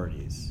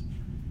priorities.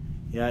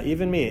 Yeah,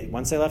 even me,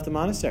 once I left the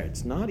monastery,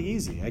 it's not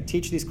easy. I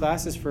teach these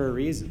classes for a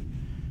reason.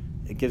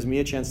 It gives me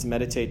a chance to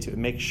meditate, to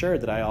make sure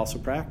that I also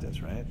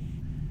practice, right?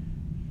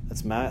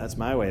 That's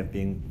my way of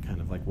being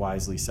kind of like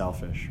wisely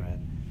selfish, right?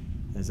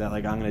 Is that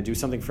like I'm going to do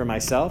something for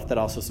myself that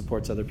also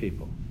supports other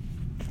people.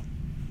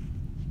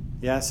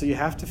 Yeah, so you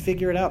have to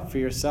figure it out for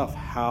yourself.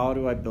 How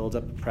do I build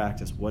up a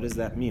practice? What does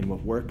that mean?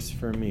 What works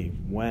for me?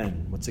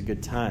 When? What's a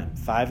good time?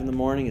 5 in the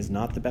morning is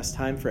not the best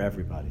time for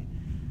everybody.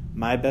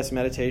 My best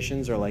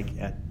meditations are like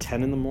at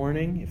 10 in the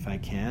morning, if I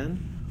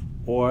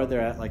can, or they're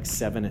at like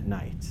 7 at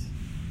night,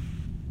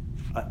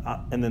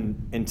 and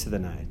then into the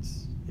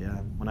nights. Yeah,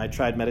 when I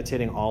tried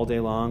meditating all day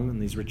long in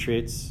these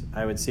retreats,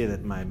 I would see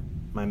that my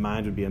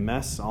mind would be a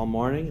mess all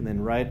morning, and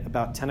then right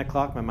about 10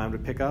 o'clock, my mind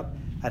would pick up.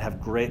 I'd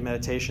have great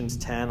meditations,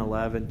 10,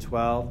 11,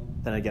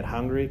 12. Then I'd get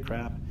hungry,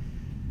 crap.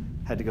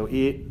 Had to go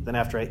eat. Then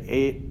after I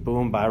ate,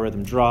 boom,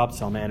 biorhythm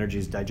drops. All my energy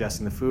is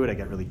digesting the food. I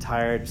get really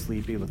tired,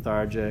 sleepy,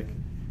 lethargic.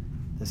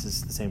 This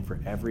is the same for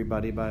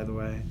everybody, by the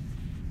way.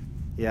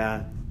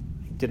 Yeah,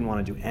 didn't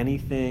want to do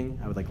anything.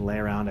 I would like lay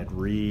around, I'd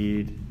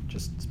read,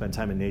 just spend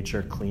time in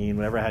nature, clean,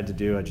 whatever I had to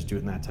do, I'd just do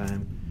it in that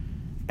time.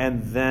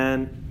 And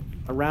then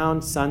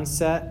around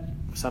sunset,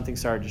 something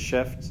started to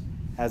shift.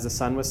 As the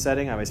sun was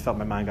setting, I always felt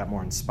my mind got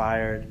more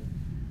inspired.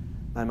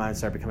 My mind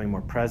started becoming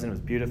more present. It was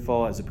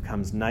beautiful. As it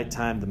becomes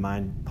nighttime, the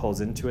mind pulls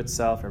into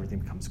itself. Everything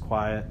becomes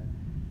quiet.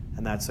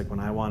 And that's like when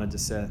I wanted to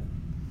sit.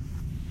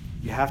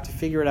 You have to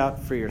figure it out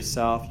for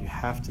yourself. You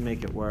have to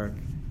make it work.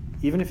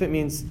 Even if it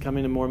means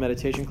coming to more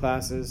meditation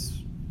classes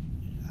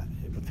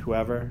with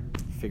whoever,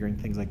 figuring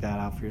things like that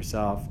out for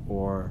yourself.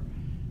 Or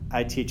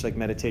I teach like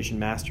meditation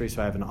mastery,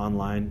 so I have an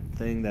online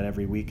thing that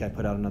every week I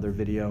put out another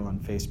video on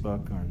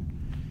Facebook, or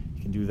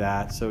you can do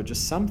that. So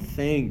just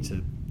something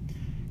to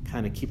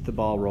kind of keep the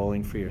ball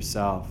rolling for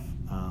yourself.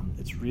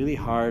 It's really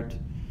hard.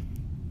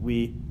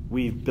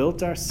 We've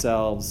built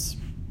ourselves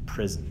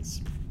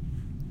prisons,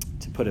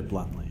 to put it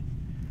bluntly,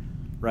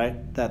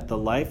 right? That the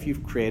life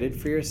you've created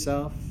for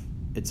yourself,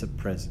 it's a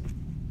prison.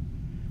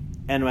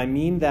 And I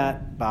mean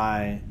that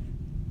by,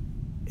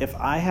 if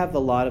I have a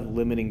lot of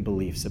limiting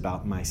beliefs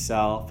about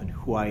myself and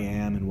who I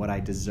am and what I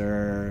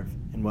deserve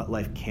and what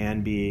life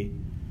can be,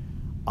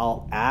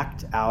 I'll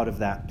act out of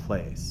that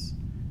place.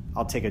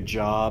 I'll take a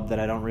job that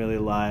I don't really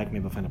like.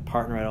 Maybe I'll find a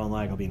partner I don't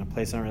like. I'll be in a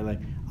place I don't really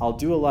like. I'll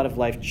do a lot of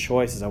life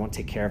choices. I won't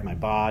take care of my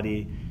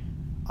body.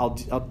 I'll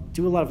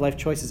do a lot of life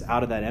choices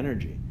out of that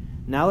energy.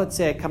 Now let's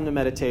say I come to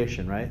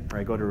meditation, right? Or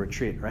I go to a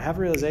retreat. Or I have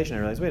a realization. I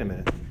realize, wait a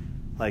minute.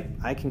 Like,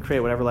 I can create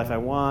whatever life I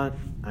want.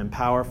 I'm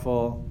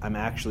powerful. I'm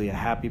actually a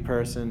happy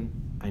person.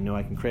 I know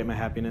I can create my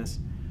happiness.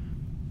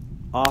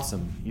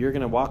 Awesome. You're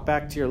going to walk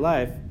back to your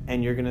life,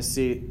 and you're going to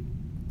see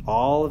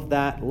all of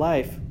that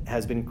life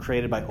has been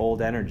created by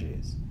old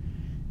energies.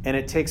 And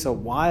it takes a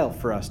while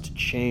for us to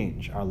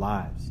change our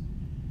lives.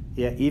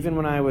 Yeah, even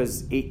when I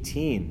was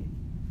 18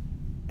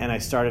 and I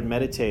started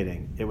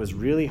meditating, it was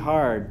really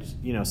hard,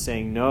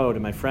 saying no to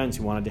my friends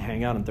who wanted to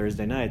hang out on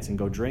Thursday nights and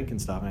go drink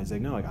and stuff. And I was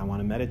like, no, I want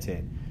to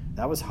meditate.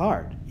 That was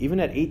hard. Even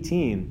at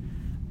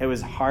 18, it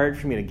was hard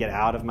for me to get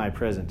out of my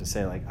prison, to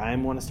say, like, I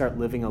want to start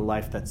living a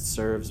life that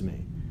serves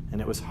me. And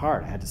it was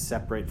hard. I had to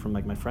separate from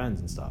like my friends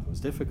and stuff. It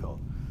was difficult.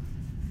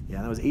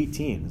 Yeah, that was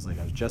 18. It was like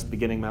I was just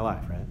beginning my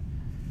life, right?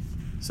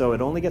 So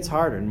it only gets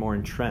harder and more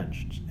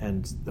entrenched.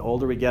 And the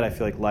older we get, I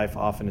feel like life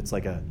often, it's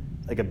like a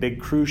big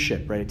cruise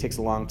ship, right? It takes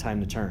a long time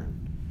to turn.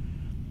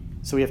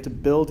 So we have to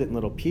build it in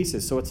little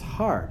pieces. So it's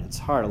hard. It's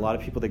hard. A lot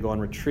of people, they go on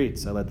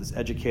retreats. I led this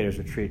educators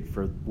retreat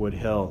for Wood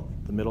Hill,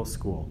 the middle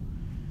school,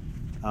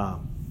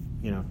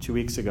 2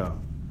 weeks ago.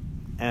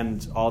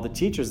 And all the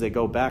teachers, they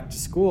go back to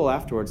school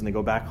afterwards and they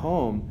go back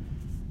home.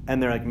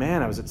 And they're like,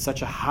 man, I was at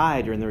such a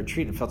high during the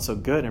retreat and it felt so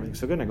good and everything's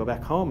so good. And I go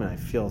back home and I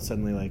feel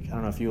suddenly like, I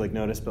don't know if you like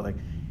noticed, but like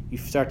you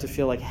start to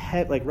feel like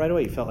right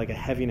away you felt like a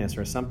heaviness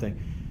or something.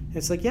 And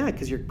it's like, yeah,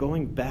 because you're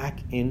going back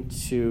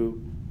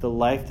into the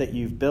life that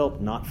you've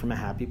built, not from a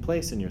happy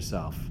place in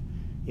yourself.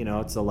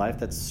 It's a life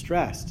that's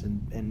stressed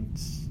and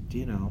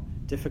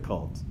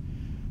difficult.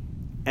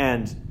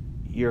 And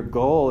your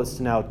goal is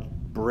to now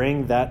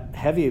bring that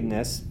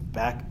heaviness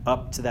back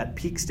up to that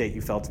peak state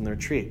you felt in the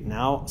retreat.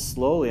 Now,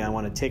 slowly, I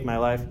want to take my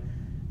life,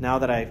 now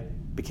that I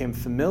became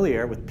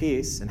familiar with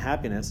peace and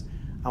happiness,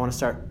 I want to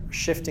start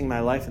shifting my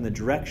life in the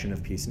direction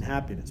of peace and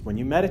happiness. When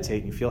you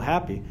meditate and you feel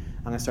happy,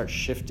 I'm going to start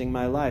shifting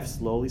my life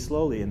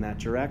slowly in that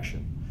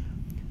direction.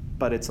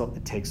 But it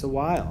takes a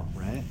while,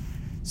 right?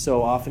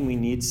 So often we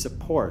need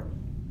support.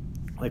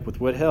 Like with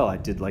Wood Hill, I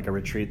did like a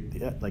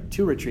retreat, like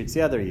 2 retreats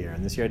the other year,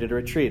 and this year I did a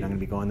retreat. I'm going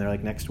to be going there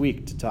like next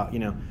week to talk,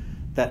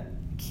 that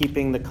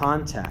keeping the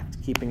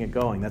contact, keeping it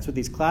going. That's what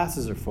these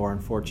classes are for.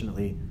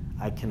 Unfortunately,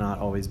 I cannot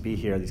always be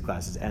here. These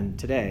classes end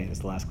today. It's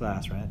the last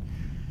class, right?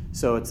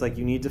 So it's like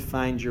you need to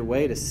find your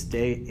way to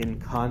stay in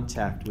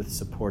contact with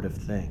supportive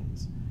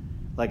things.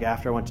 Like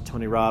after I went to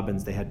Tony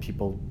Robbins, they had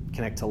people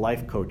connect to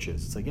life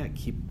coaches. It's like, yeah,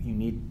 you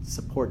need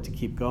support to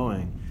keep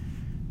going.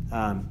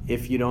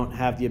 If you don't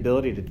have the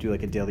ability to do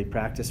like a daily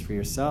practice for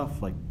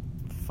yourself, like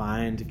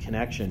find a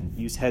connection.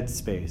 Use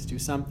Headspace. Do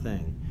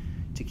something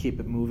to keep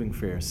it moving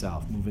for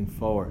yourself, moving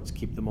forwards.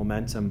 Keep the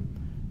momentum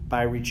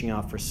by reaching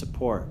out for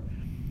support.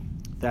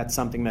 That's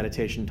something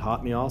meditation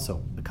taught me also.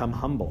 Become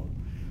humble.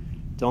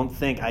 Don't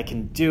think I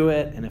can do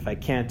it, and if I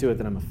can't do it,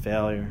 then I'm a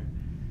failure.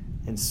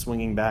 And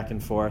swinging back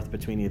and forth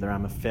between either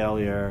I'm a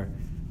failure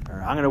or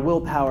I'm going to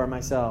willpower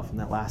myself, and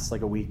that lasts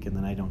like a week, and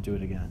then I don't do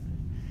it again.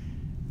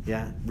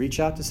 Yeah, reach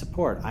out to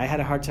support. I had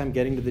a hard time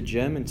getting to the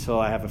gym until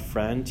I have a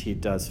friend. He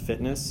does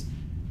fitness,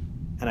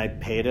 and I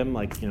paid him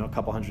a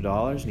couple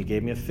 $100, and he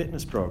gave me a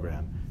fitness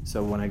program.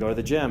 So when I go to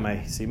the gym,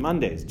 I see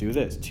Mondays, do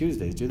this,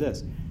 Tuesdays, do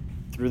this.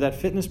 Through that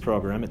fitness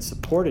program, it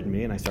supported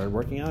me, and I started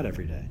working out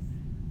every day.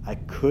 I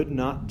could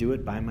not do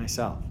it by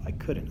myself. I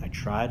couldn't. I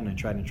tried and I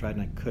tried and I tried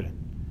and I couldn't.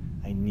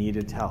 I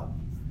needed help.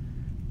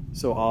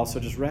 So also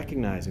just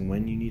recognizing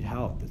when you need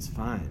help. It's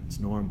fine. It's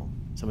normal.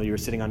 Some of you are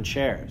sitting on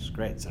chairs.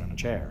 Great, sit on a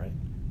chair, right?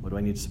 What do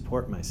I need to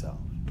support myself?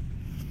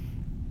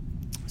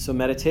 So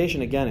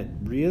meditation, again, it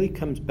really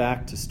comes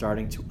back to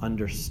starting to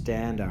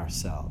understand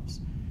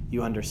ourselves.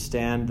 You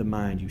understand the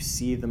mind. You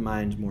see the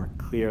mind more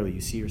clearly.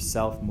 You see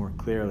yourself more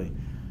clearly.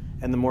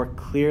 And the more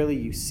clearly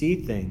you see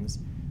things,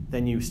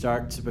 then you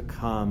start to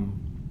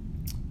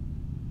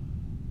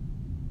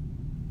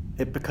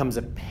it becomes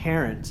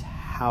apparent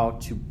how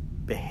to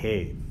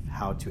behave,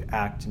 how to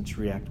act and to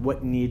react,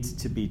 what needs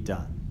to be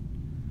done.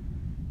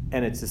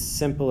 And it's as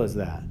simple as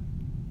that.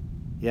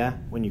 Yeah?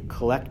 When you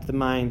collect the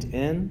mind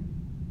in,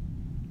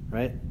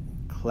 right?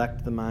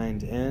 Collect the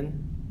mind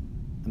in,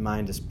 the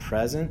mind is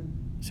present,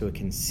 so it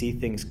can see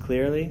things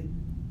clearly.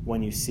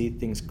 When you see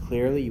things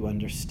clearly, you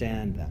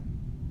understand them.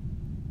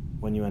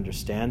 When you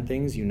understand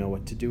things, you know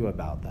what to do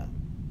about them.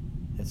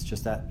 It's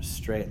just that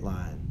straight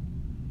line.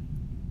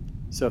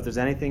 So if there's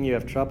anything you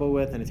have trouble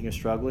with, anything you're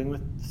struggling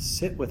with,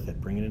 sit with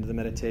it. Bring it into the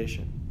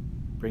meditation.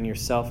 Bring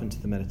yourself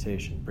into the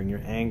meditation. Bring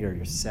your anger,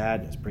 your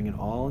sadness. Bring it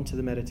all into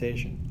the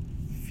meditation.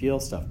 Feel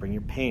stuff. Bring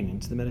your pain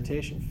into the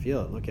meditation.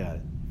 Feel it. Look at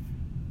it.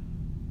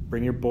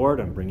 Bring your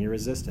boredom. Bring your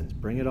resistance.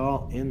 Bring it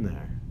all in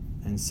there.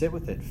 And sit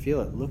with it. Feel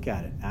it. Look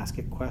at it. Ask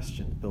it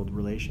questions. Build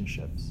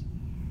relationships.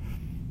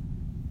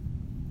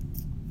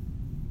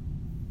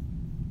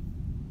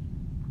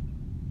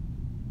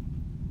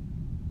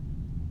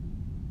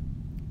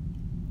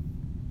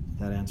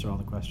 Did that answer all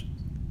the questions?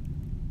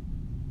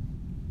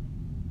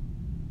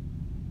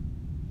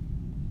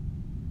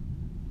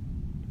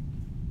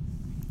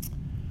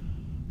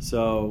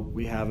 So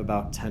we have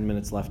about 10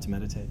 minutes left to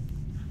meditate.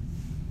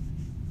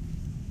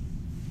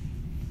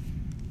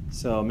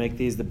 So make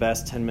these the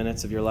best 10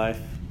 minutes of your life.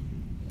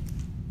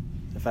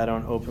 If I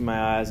don't open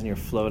my eyes and you're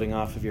floating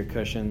off of your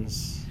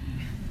cushions,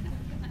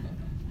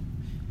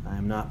 I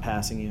am not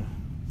passing you.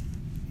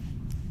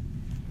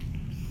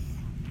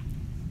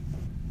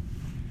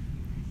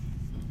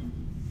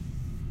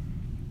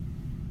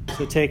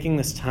 So taking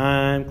this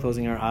time,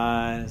 closing our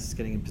eyes,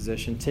 getting in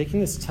position,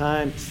 taking this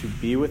time to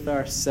be with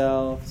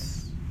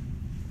ourselves,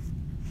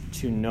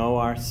 to know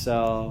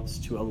ourselves,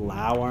 to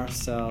allow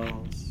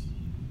ourselves,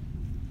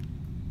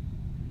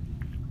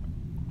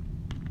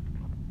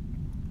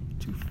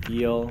 to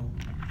feel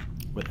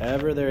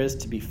whatever there is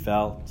to be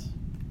felt.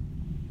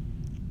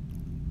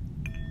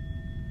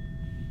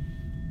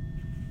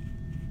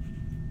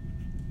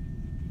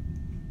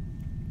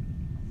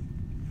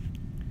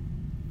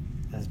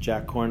 As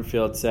Jack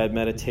Kornfield said,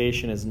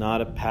 meditation is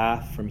not a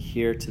path from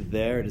here to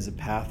there, it is a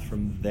path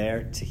from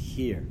there to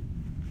here.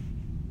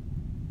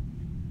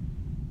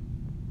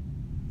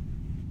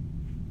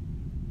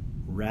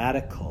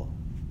 Radical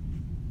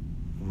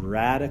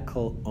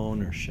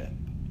ownership.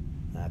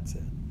 That's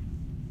it.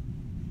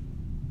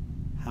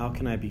 How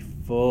can I be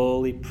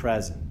fully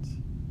present?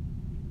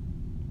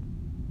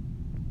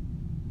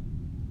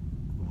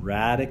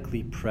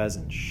 Radically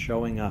present,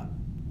 showing up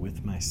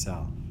with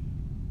myself.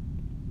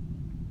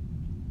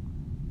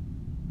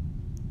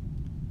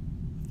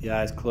 With the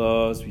eyes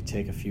closed, we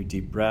take a few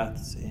deep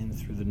breaths in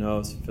through the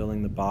nose,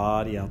 filling the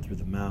body, out through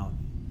the mouth.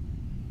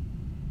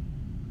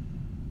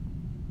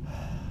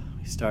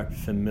 We start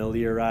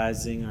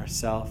familiarizing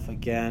ourselves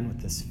again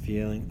with this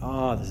feeling.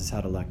 Oh, this is how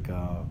to let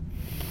go.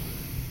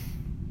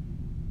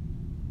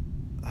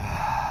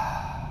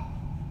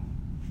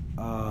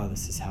 Oh,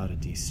 this is how to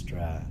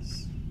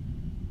de-stress.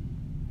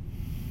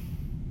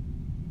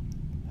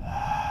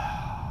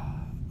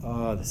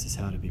 Oh, this is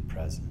how to be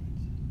present.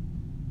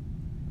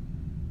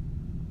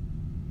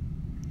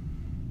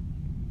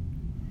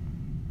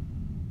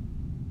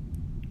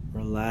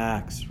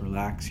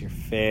 Relax your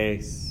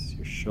face,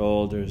 your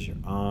shoulders, your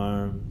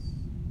arms.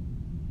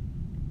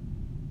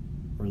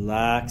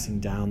 Relaxing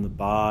down the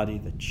body,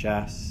 the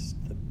chest,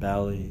 the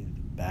belly,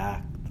 the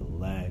back, the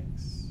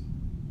legs.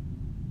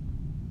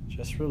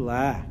 Just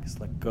relax,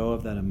 let go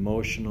of that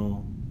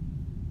emotional,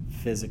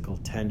 physical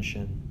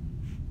tension.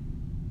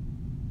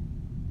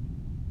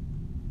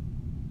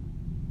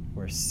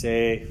 We're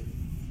safe,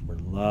 we're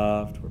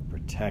loved, we're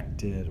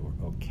protected,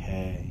 we're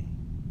okay.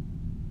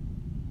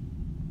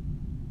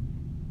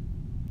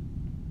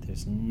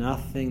 There's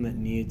nothing that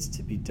needs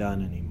to be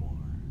done anymore.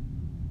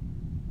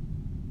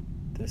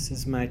 This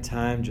is my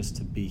time just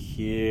to be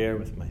here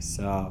with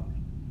myself.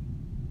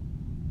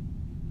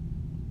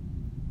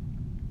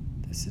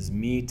 This is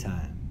me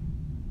time.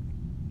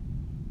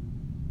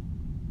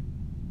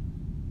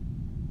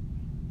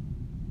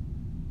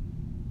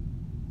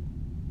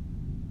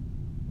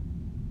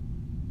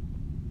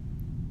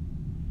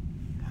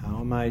 How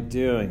am I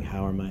doing?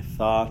 How are my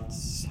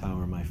thoughts? How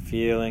are my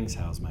feelings?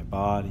 How's my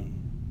body?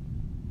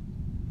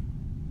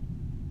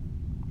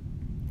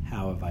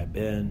 How have I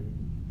been?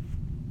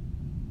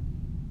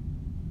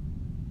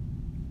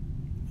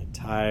 Am I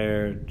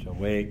tired,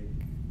 awake,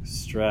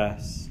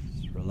 stressed,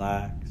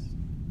 relaxed,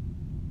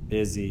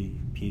 busy,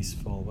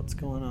 peaceful? What's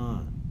going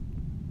on?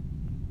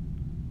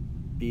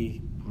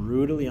 Be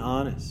brutally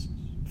honest.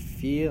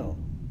 Feel.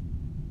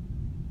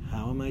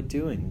 How am I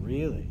doing,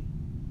 really?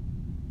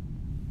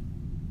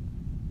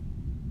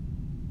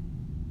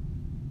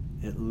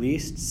 At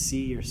least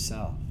see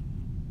yourself.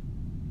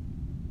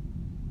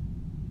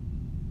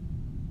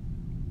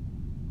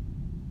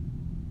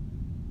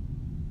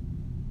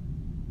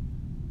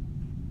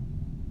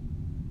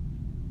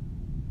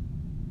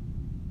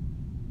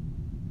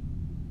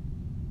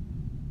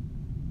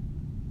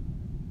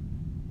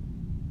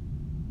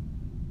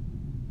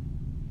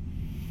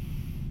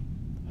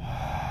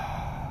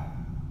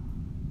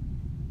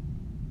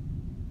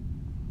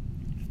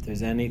 If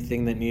there's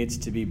anything that needs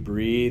to be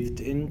breathed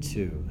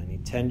into, any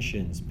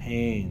tensions,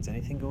 pains,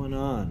 anything going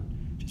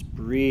on, just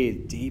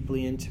breathe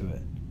deeply into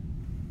it.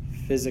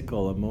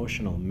 Physical,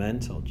 emotional,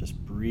 mental, just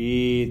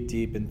breathe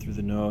deep in through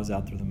the nose,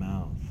 out through the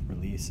mouth.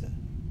 Release it.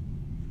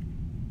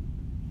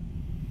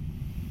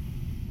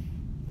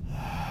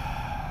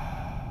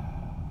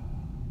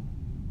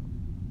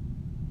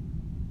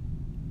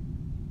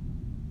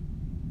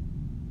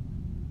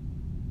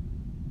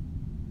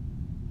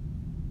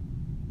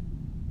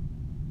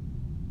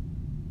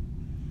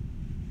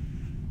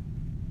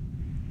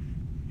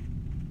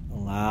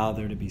 Allow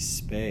there to be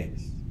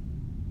space.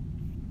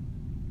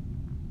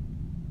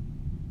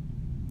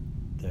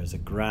 There's a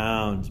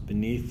ground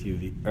beneath you,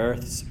 the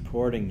earth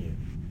supporting you,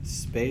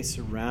 space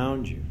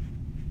around you.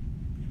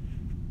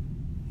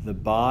 The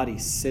body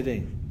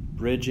sitting,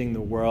 bridging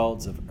the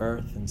worlds of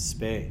earth and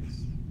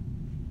space.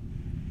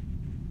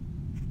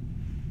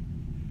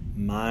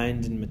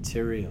 Mind and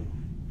material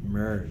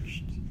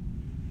merged.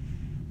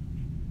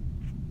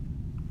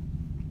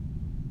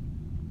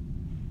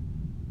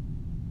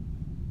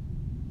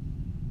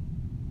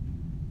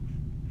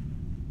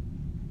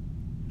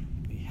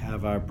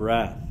 Of our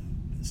breath,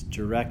 this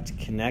direct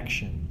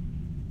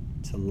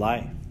connection to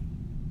life.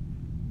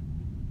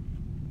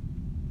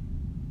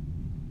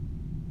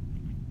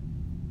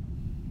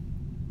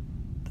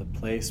 The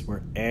place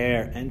where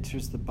air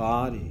enters the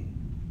body,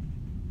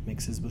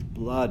 mixes with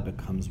blood,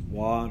 becomes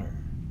water,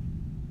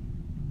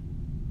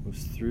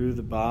 moves through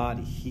the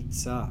body,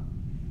 heats up,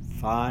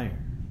 fire,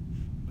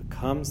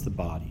 becomes the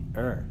body,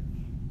 earth.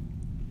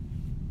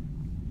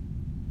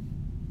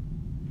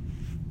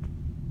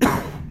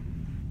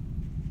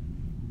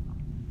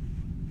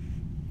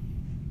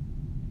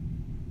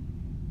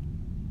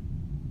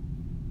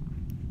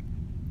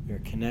 We are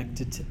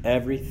connected to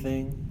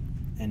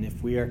everything, and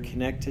if we are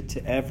connected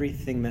to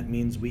everything, that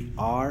means we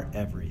are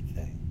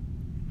everything.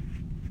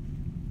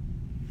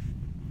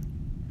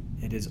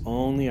 It is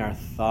only our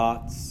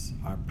thoughts,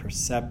 our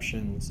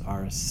perceptions,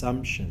 our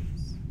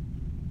assumptions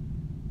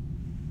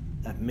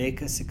that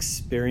make us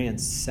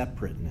experience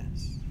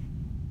separateness.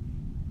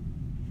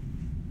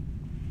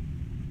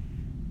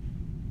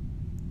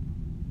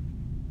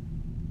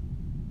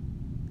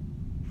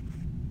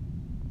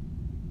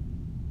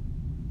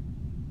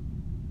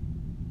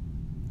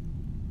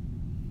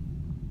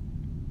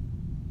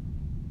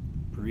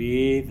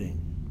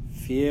 Breathing,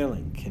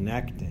 feeling,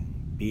 connecting,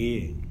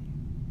 being.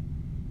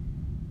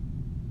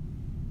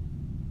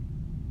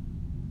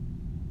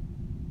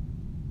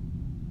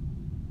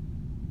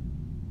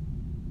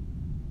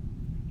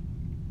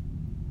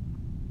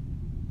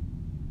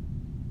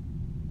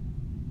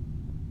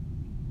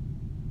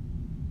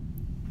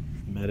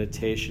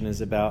 Meditation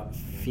is about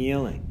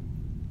feeling.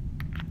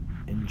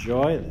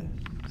 Enjoy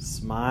this.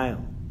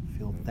 Smile.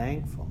 Feel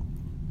thankful.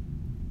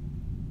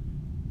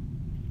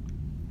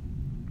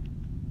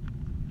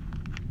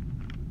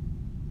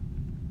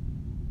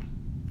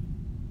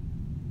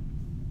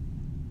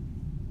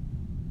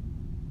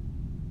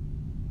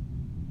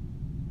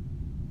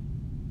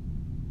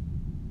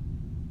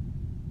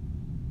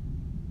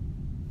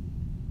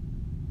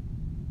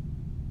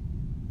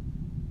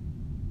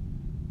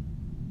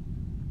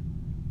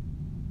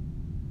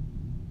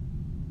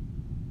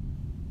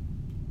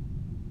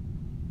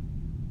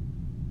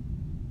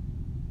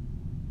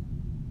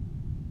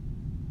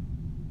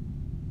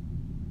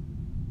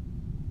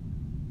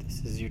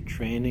 This is your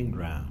training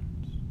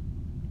ground,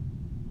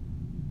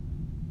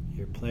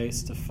 your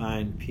place to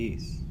find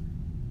peace,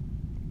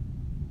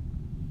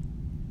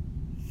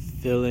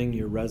 filling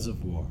your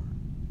reservoir,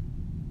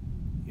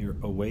 your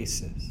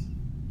oasis.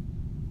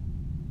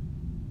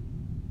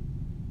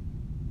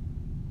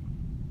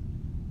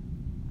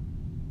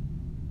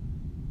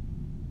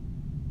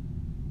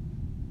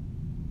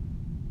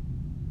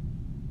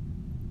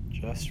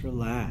 Just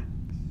relax.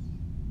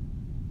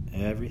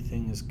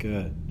 Everything is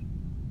good.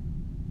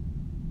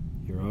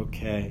 You're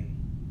okay.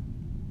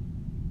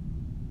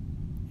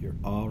 You're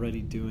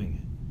already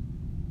doing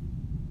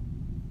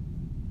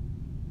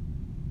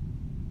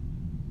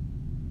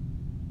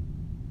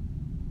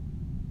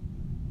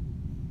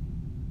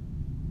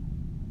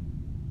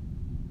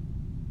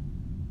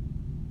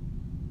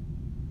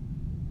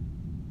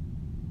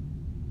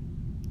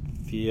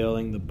it.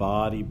 Feeling the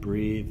body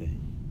breathing.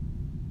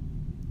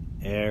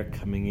 Air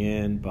coming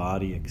in,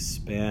 body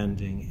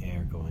expanding,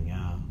 air going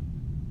out.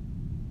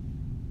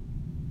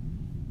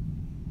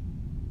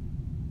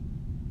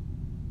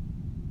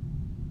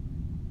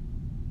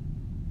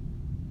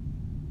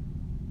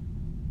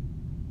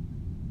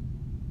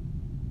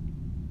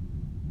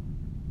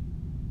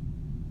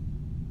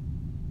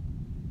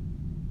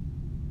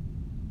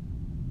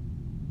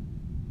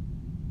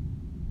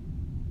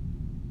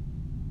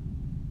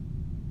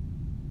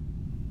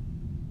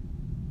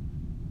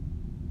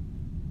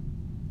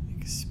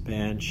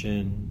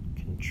 Expansion,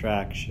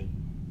 contraction,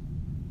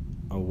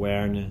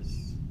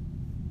 awareness,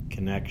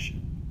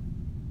 connection.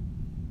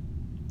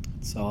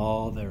 It's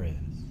all there is.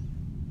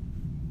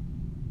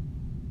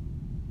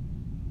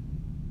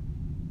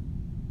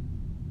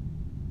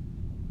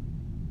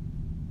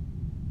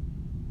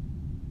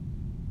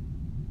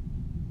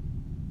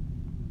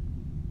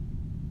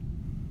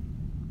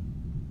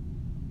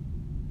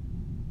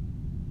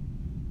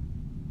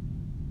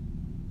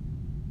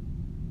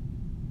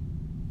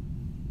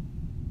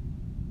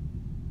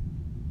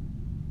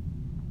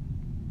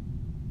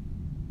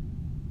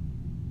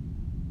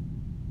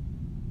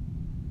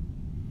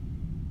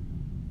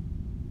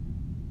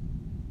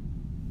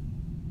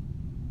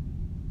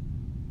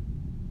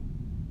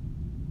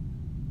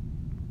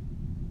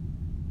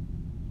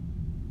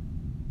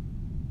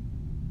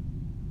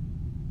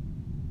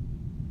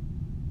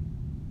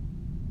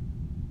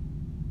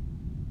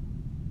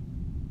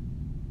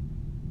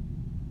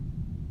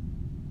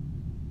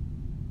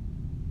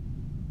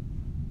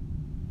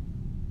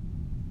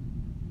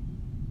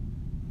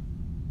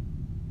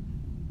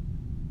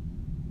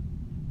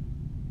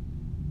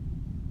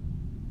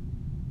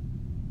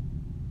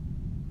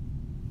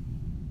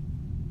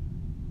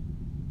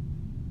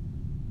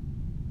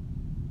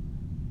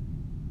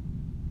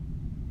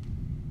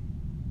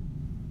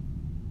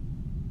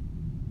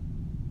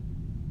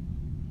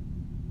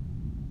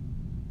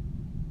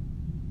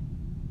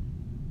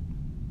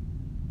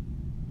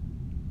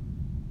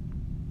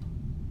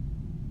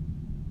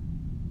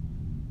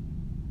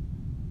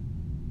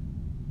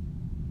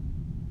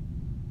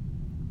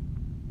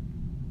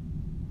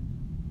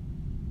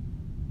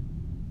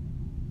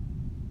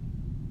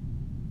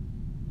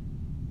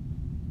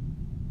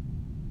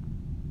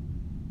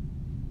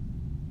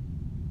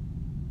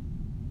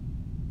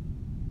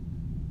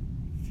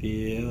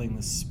 Feeling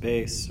the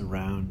space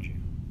around you.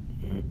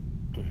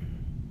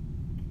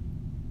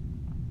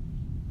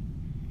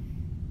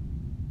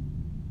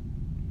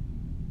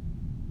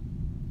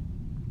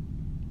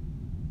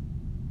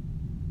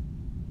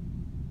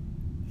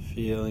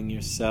 Feeling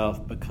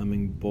yourself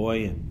becoming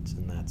buoyant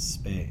in that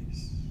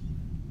space.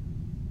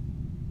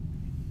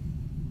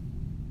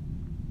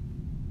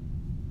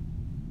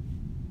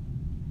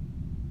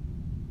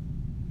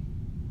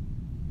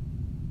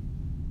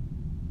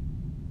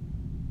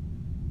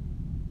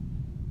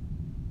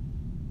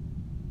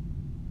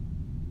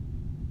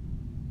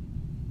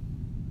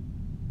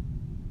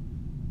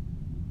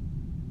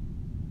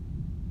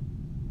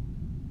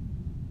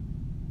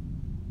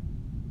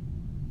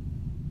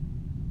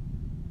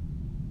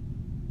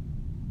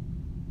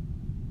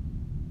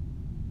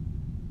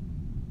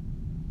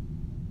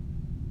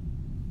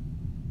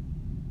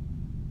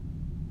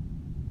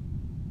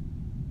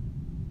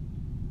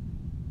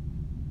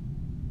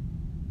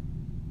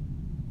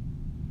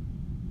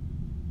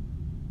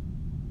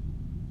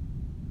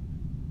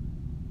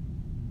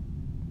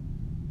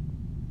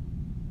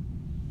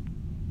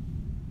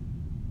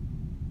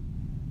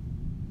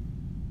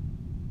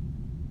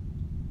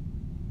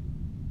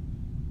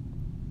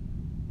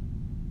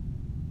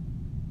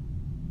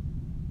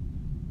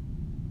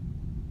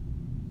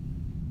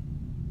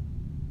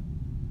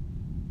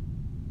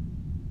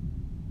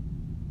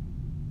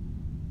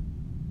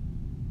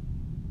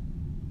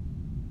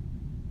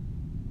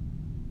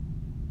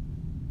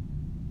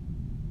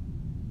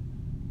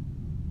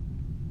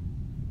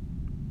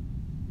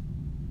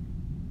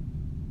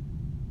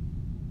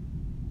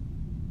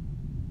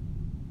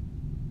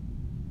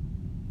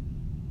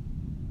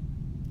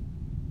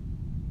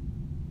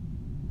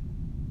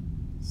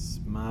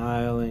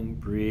 Smiling,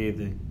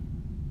 breathing,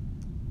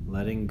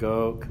 letting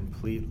go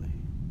completely.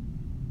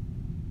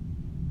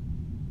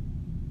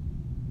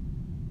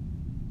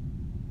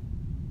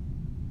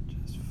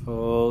 Just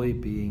fully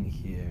being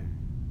here.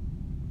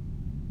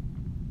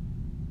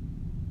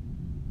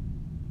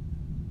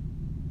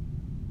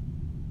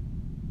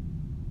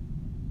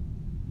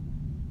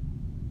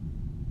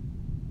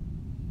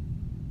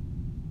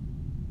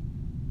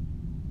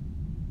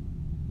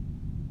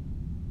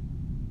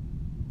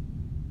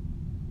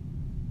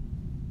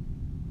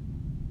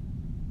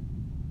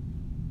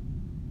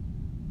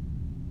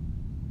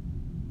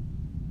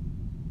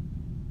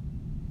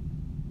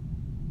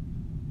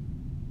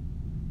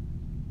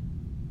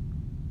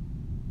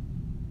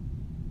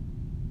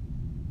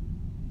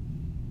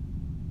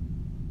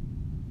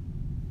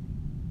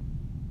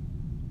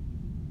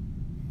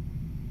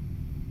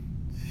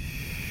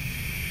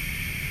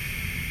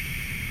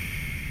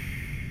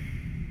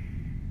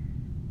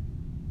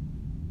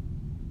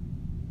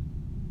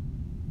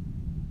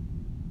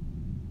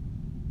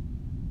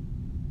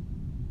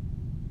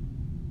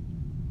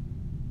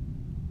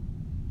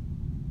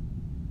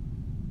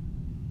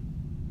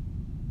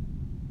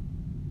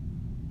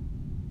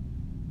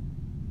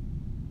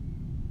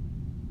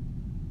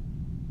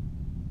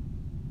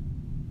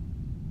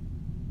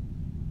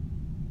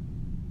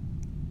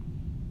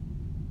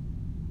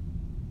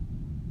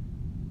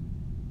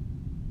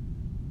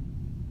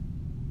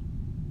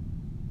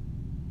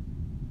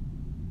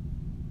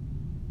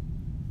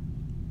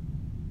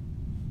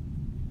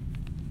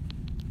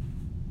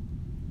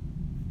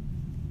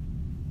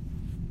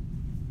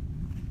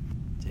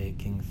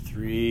 Taking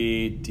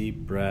 3 deep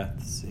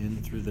breaths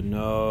in through the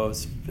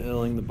nose,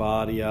 filling the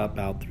body up,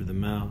 out through the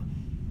mouth.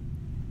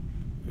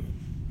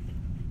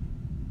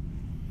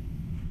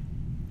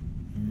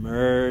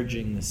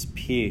 Merging this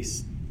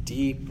peace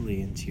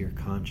deeply into your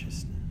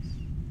consciousness.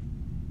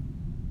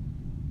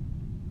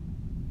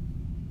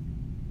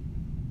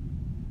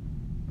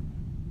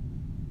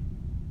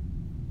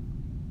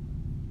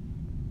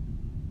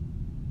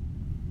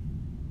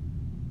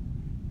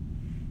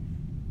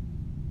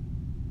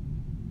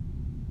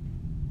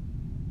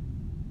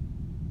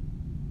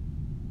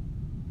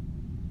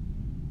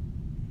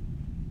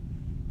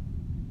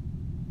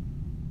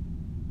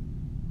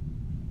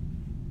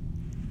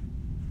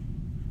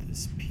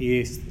 This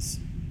peace, this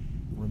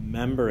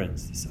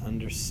remembrance, this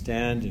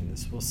understanding,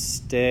 this will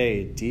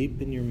stay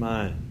deep in your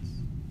minds.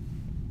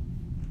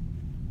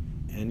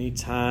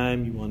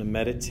 Anytime you want to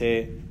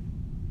meditate,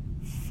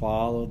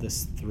 follow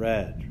this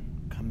thread.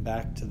 Come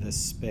back to this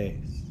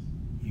space.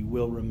 You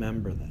will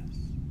remember this.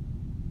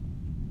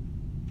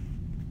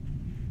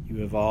 You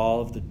have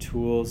all of the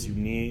tools you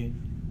need.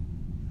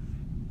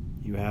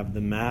 You have the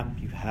map,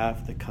 you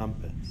have the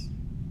compass.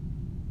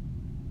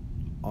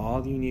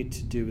 All you need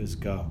to do is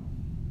go.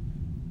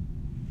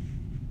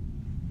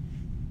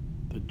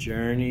 The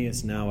journey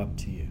is now up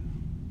to you.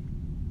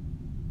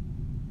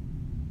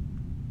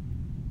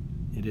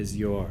 It is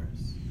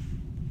yours.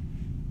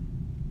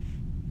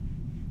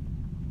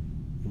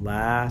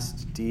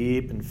 Last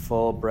deep and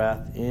full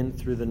breath in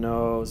through the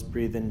nose.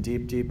 Breathe in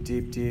deep, deep,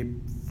 deep, deep.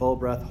 Full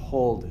breath,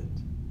 hold it.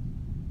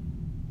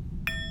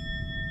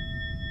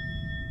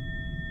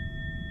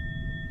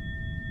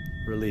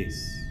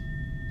 Release.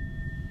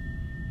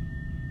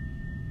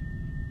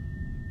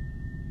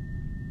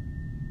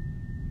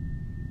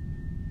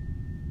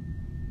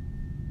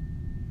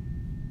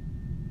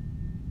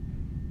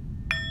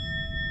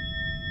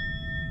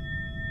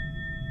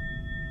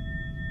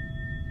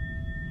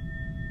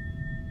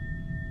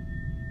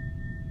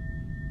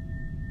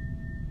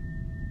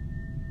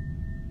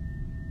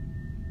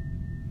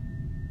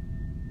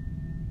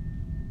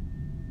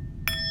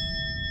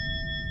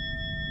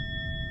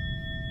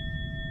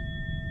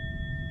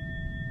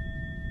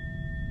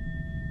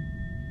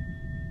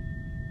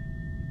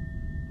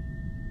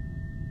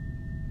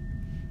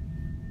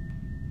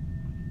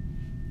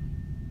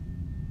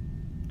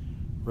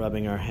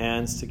 Rubbing our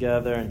hands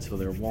together until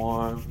they're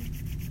warm.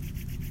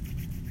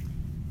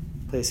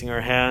 Placing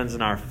our hands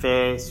in our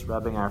face,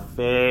 rubbing our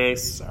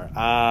face, our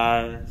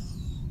eyes,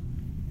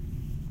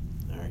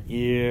 our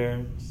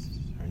ears,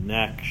 our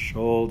neck,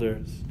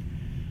 shoulders.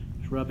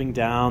 Just rubbing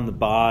down the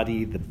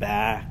body, the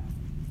back,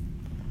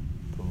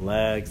 the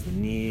legs, the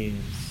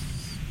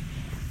knees.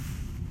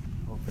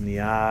 Open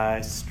the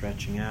eyes,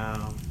 stretching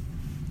out.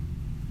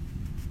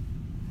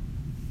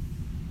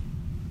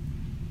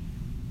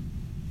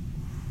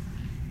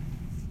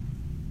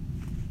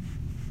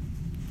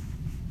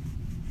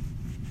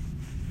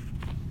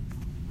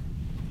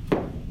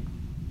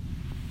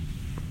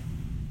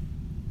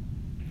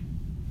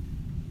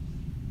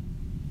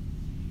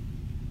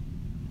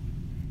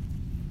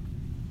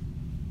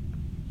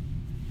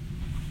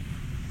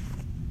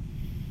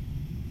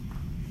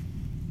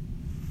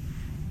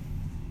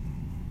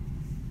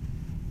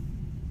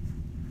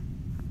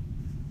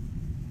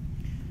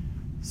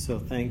 So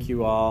thank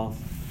you all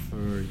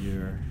for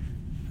your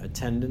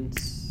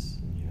attendance,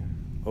 and your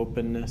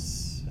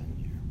openness, and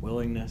your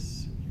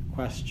willingness, and your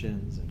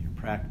questions, and your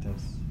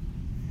practice.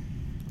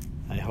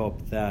 I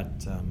hope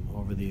that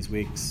over these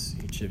weeks,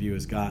 each of you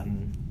has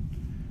gotten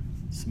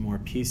some more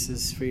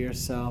pieces for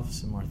yourself,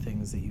 some more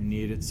things that you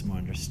needed, some more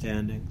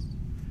understandings.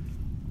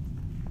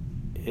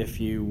 If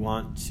you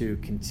want to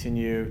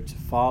continue to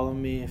follow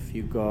me, if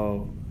you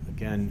go,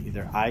 again,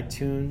 either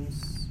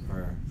iTunes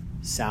or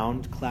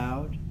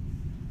SoundCloud,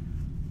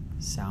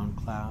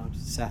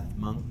 Seth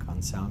Monk on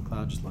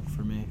SoundCloud, just look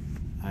for me.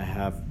 I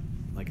have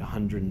like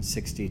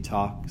 160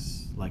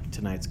 talks, like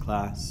tonight's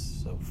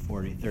class, so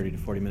 30 to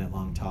 40 minute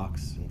long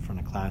talks in front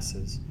of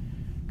classes,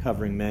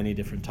 covering many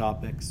different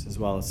topics, as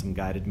well as some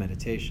guided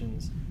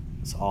meditations.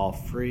 It's all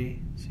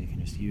free, so you can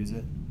just use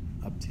it,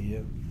 up to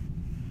you.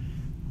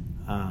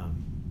 I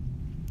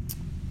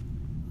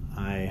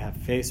have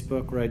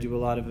Facebook where I do a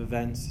lot of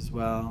events as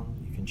well.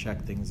 You can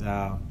check things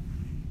out.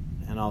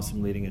 And also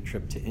I'm leading a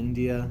trip to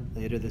India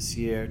later this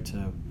year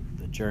to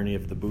the journey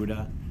of the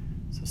Buddha.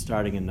 So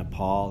starting in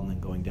Nepal and then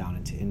going down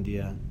into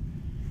India.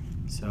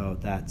 So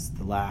that's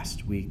the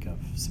last week of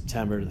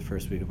September to the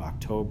first week of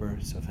October.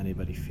 So if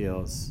anybody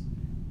feels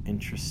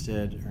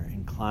interested or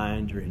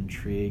inclined or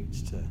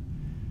intrigued to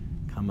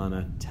come on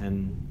a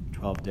 10,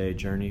 12-day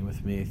journey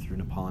with me through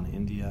Nepal and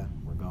India,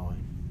 we're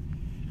going.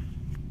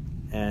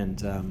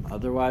 And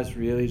otherwise,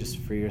 really just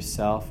for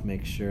yourself,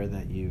 make sure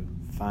that you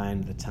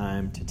find the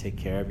time to take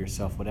care of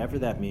yourself, whatever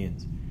that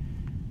means.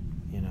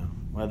 You know,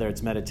 whether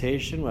it's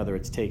meditation, whether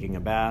it's taking a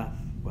bath,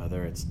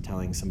 whether it's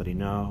telling somebody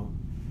no,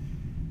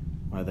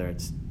 whether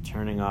it's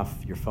turning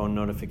off your phone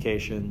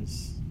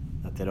notifications,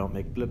 that they don't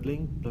make blip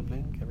blink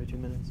every 2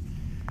 minutes.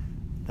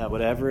 that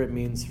whatever it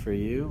means for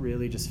you,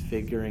 really just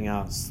figuring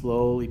out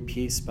slowly,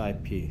 piece by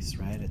piece,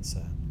 right?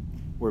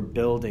 We're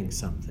building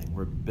something.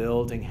 We're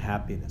building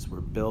happiness.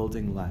 We're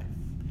building life.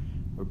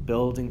 We're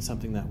building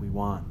something that we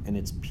want, and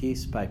it's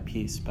piece by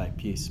piece by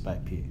piece by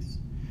piece.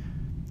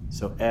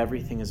 So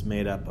everything is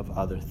made up of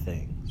other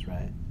things,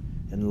 right?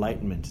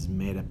 Enlightenment is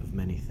made up of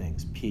many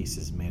things. Peace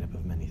is made up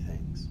of many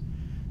things.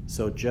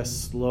 So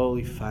just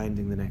slowly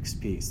finding the next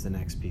piece, the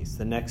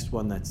next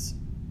one that's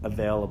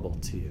available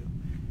to you.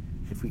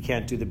 If we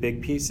can't do the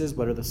big pieces,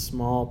 what are the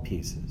small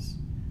pieces?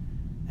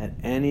 At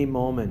any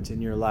moment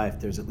in your life,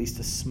 there's at least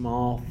a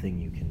small thing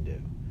you can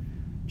do.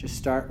 Just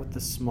start with the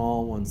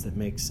small ones that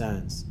make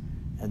sense,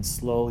 and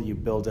slowly you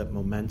build up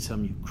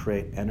momentum, you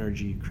create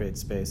energy, you create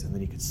space, and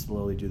then you can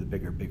slowly do the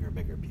bigger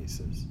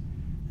pieces.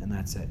 And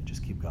that's it.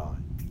 Just keep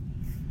going.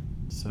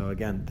 So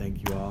again,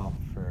 thank you all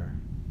for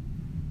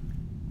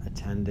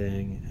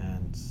attending,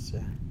 and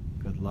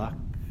good luck.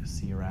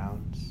 See you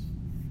around.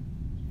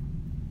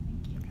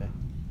 Thank you. Okay.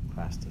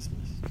 Class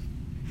dismissed.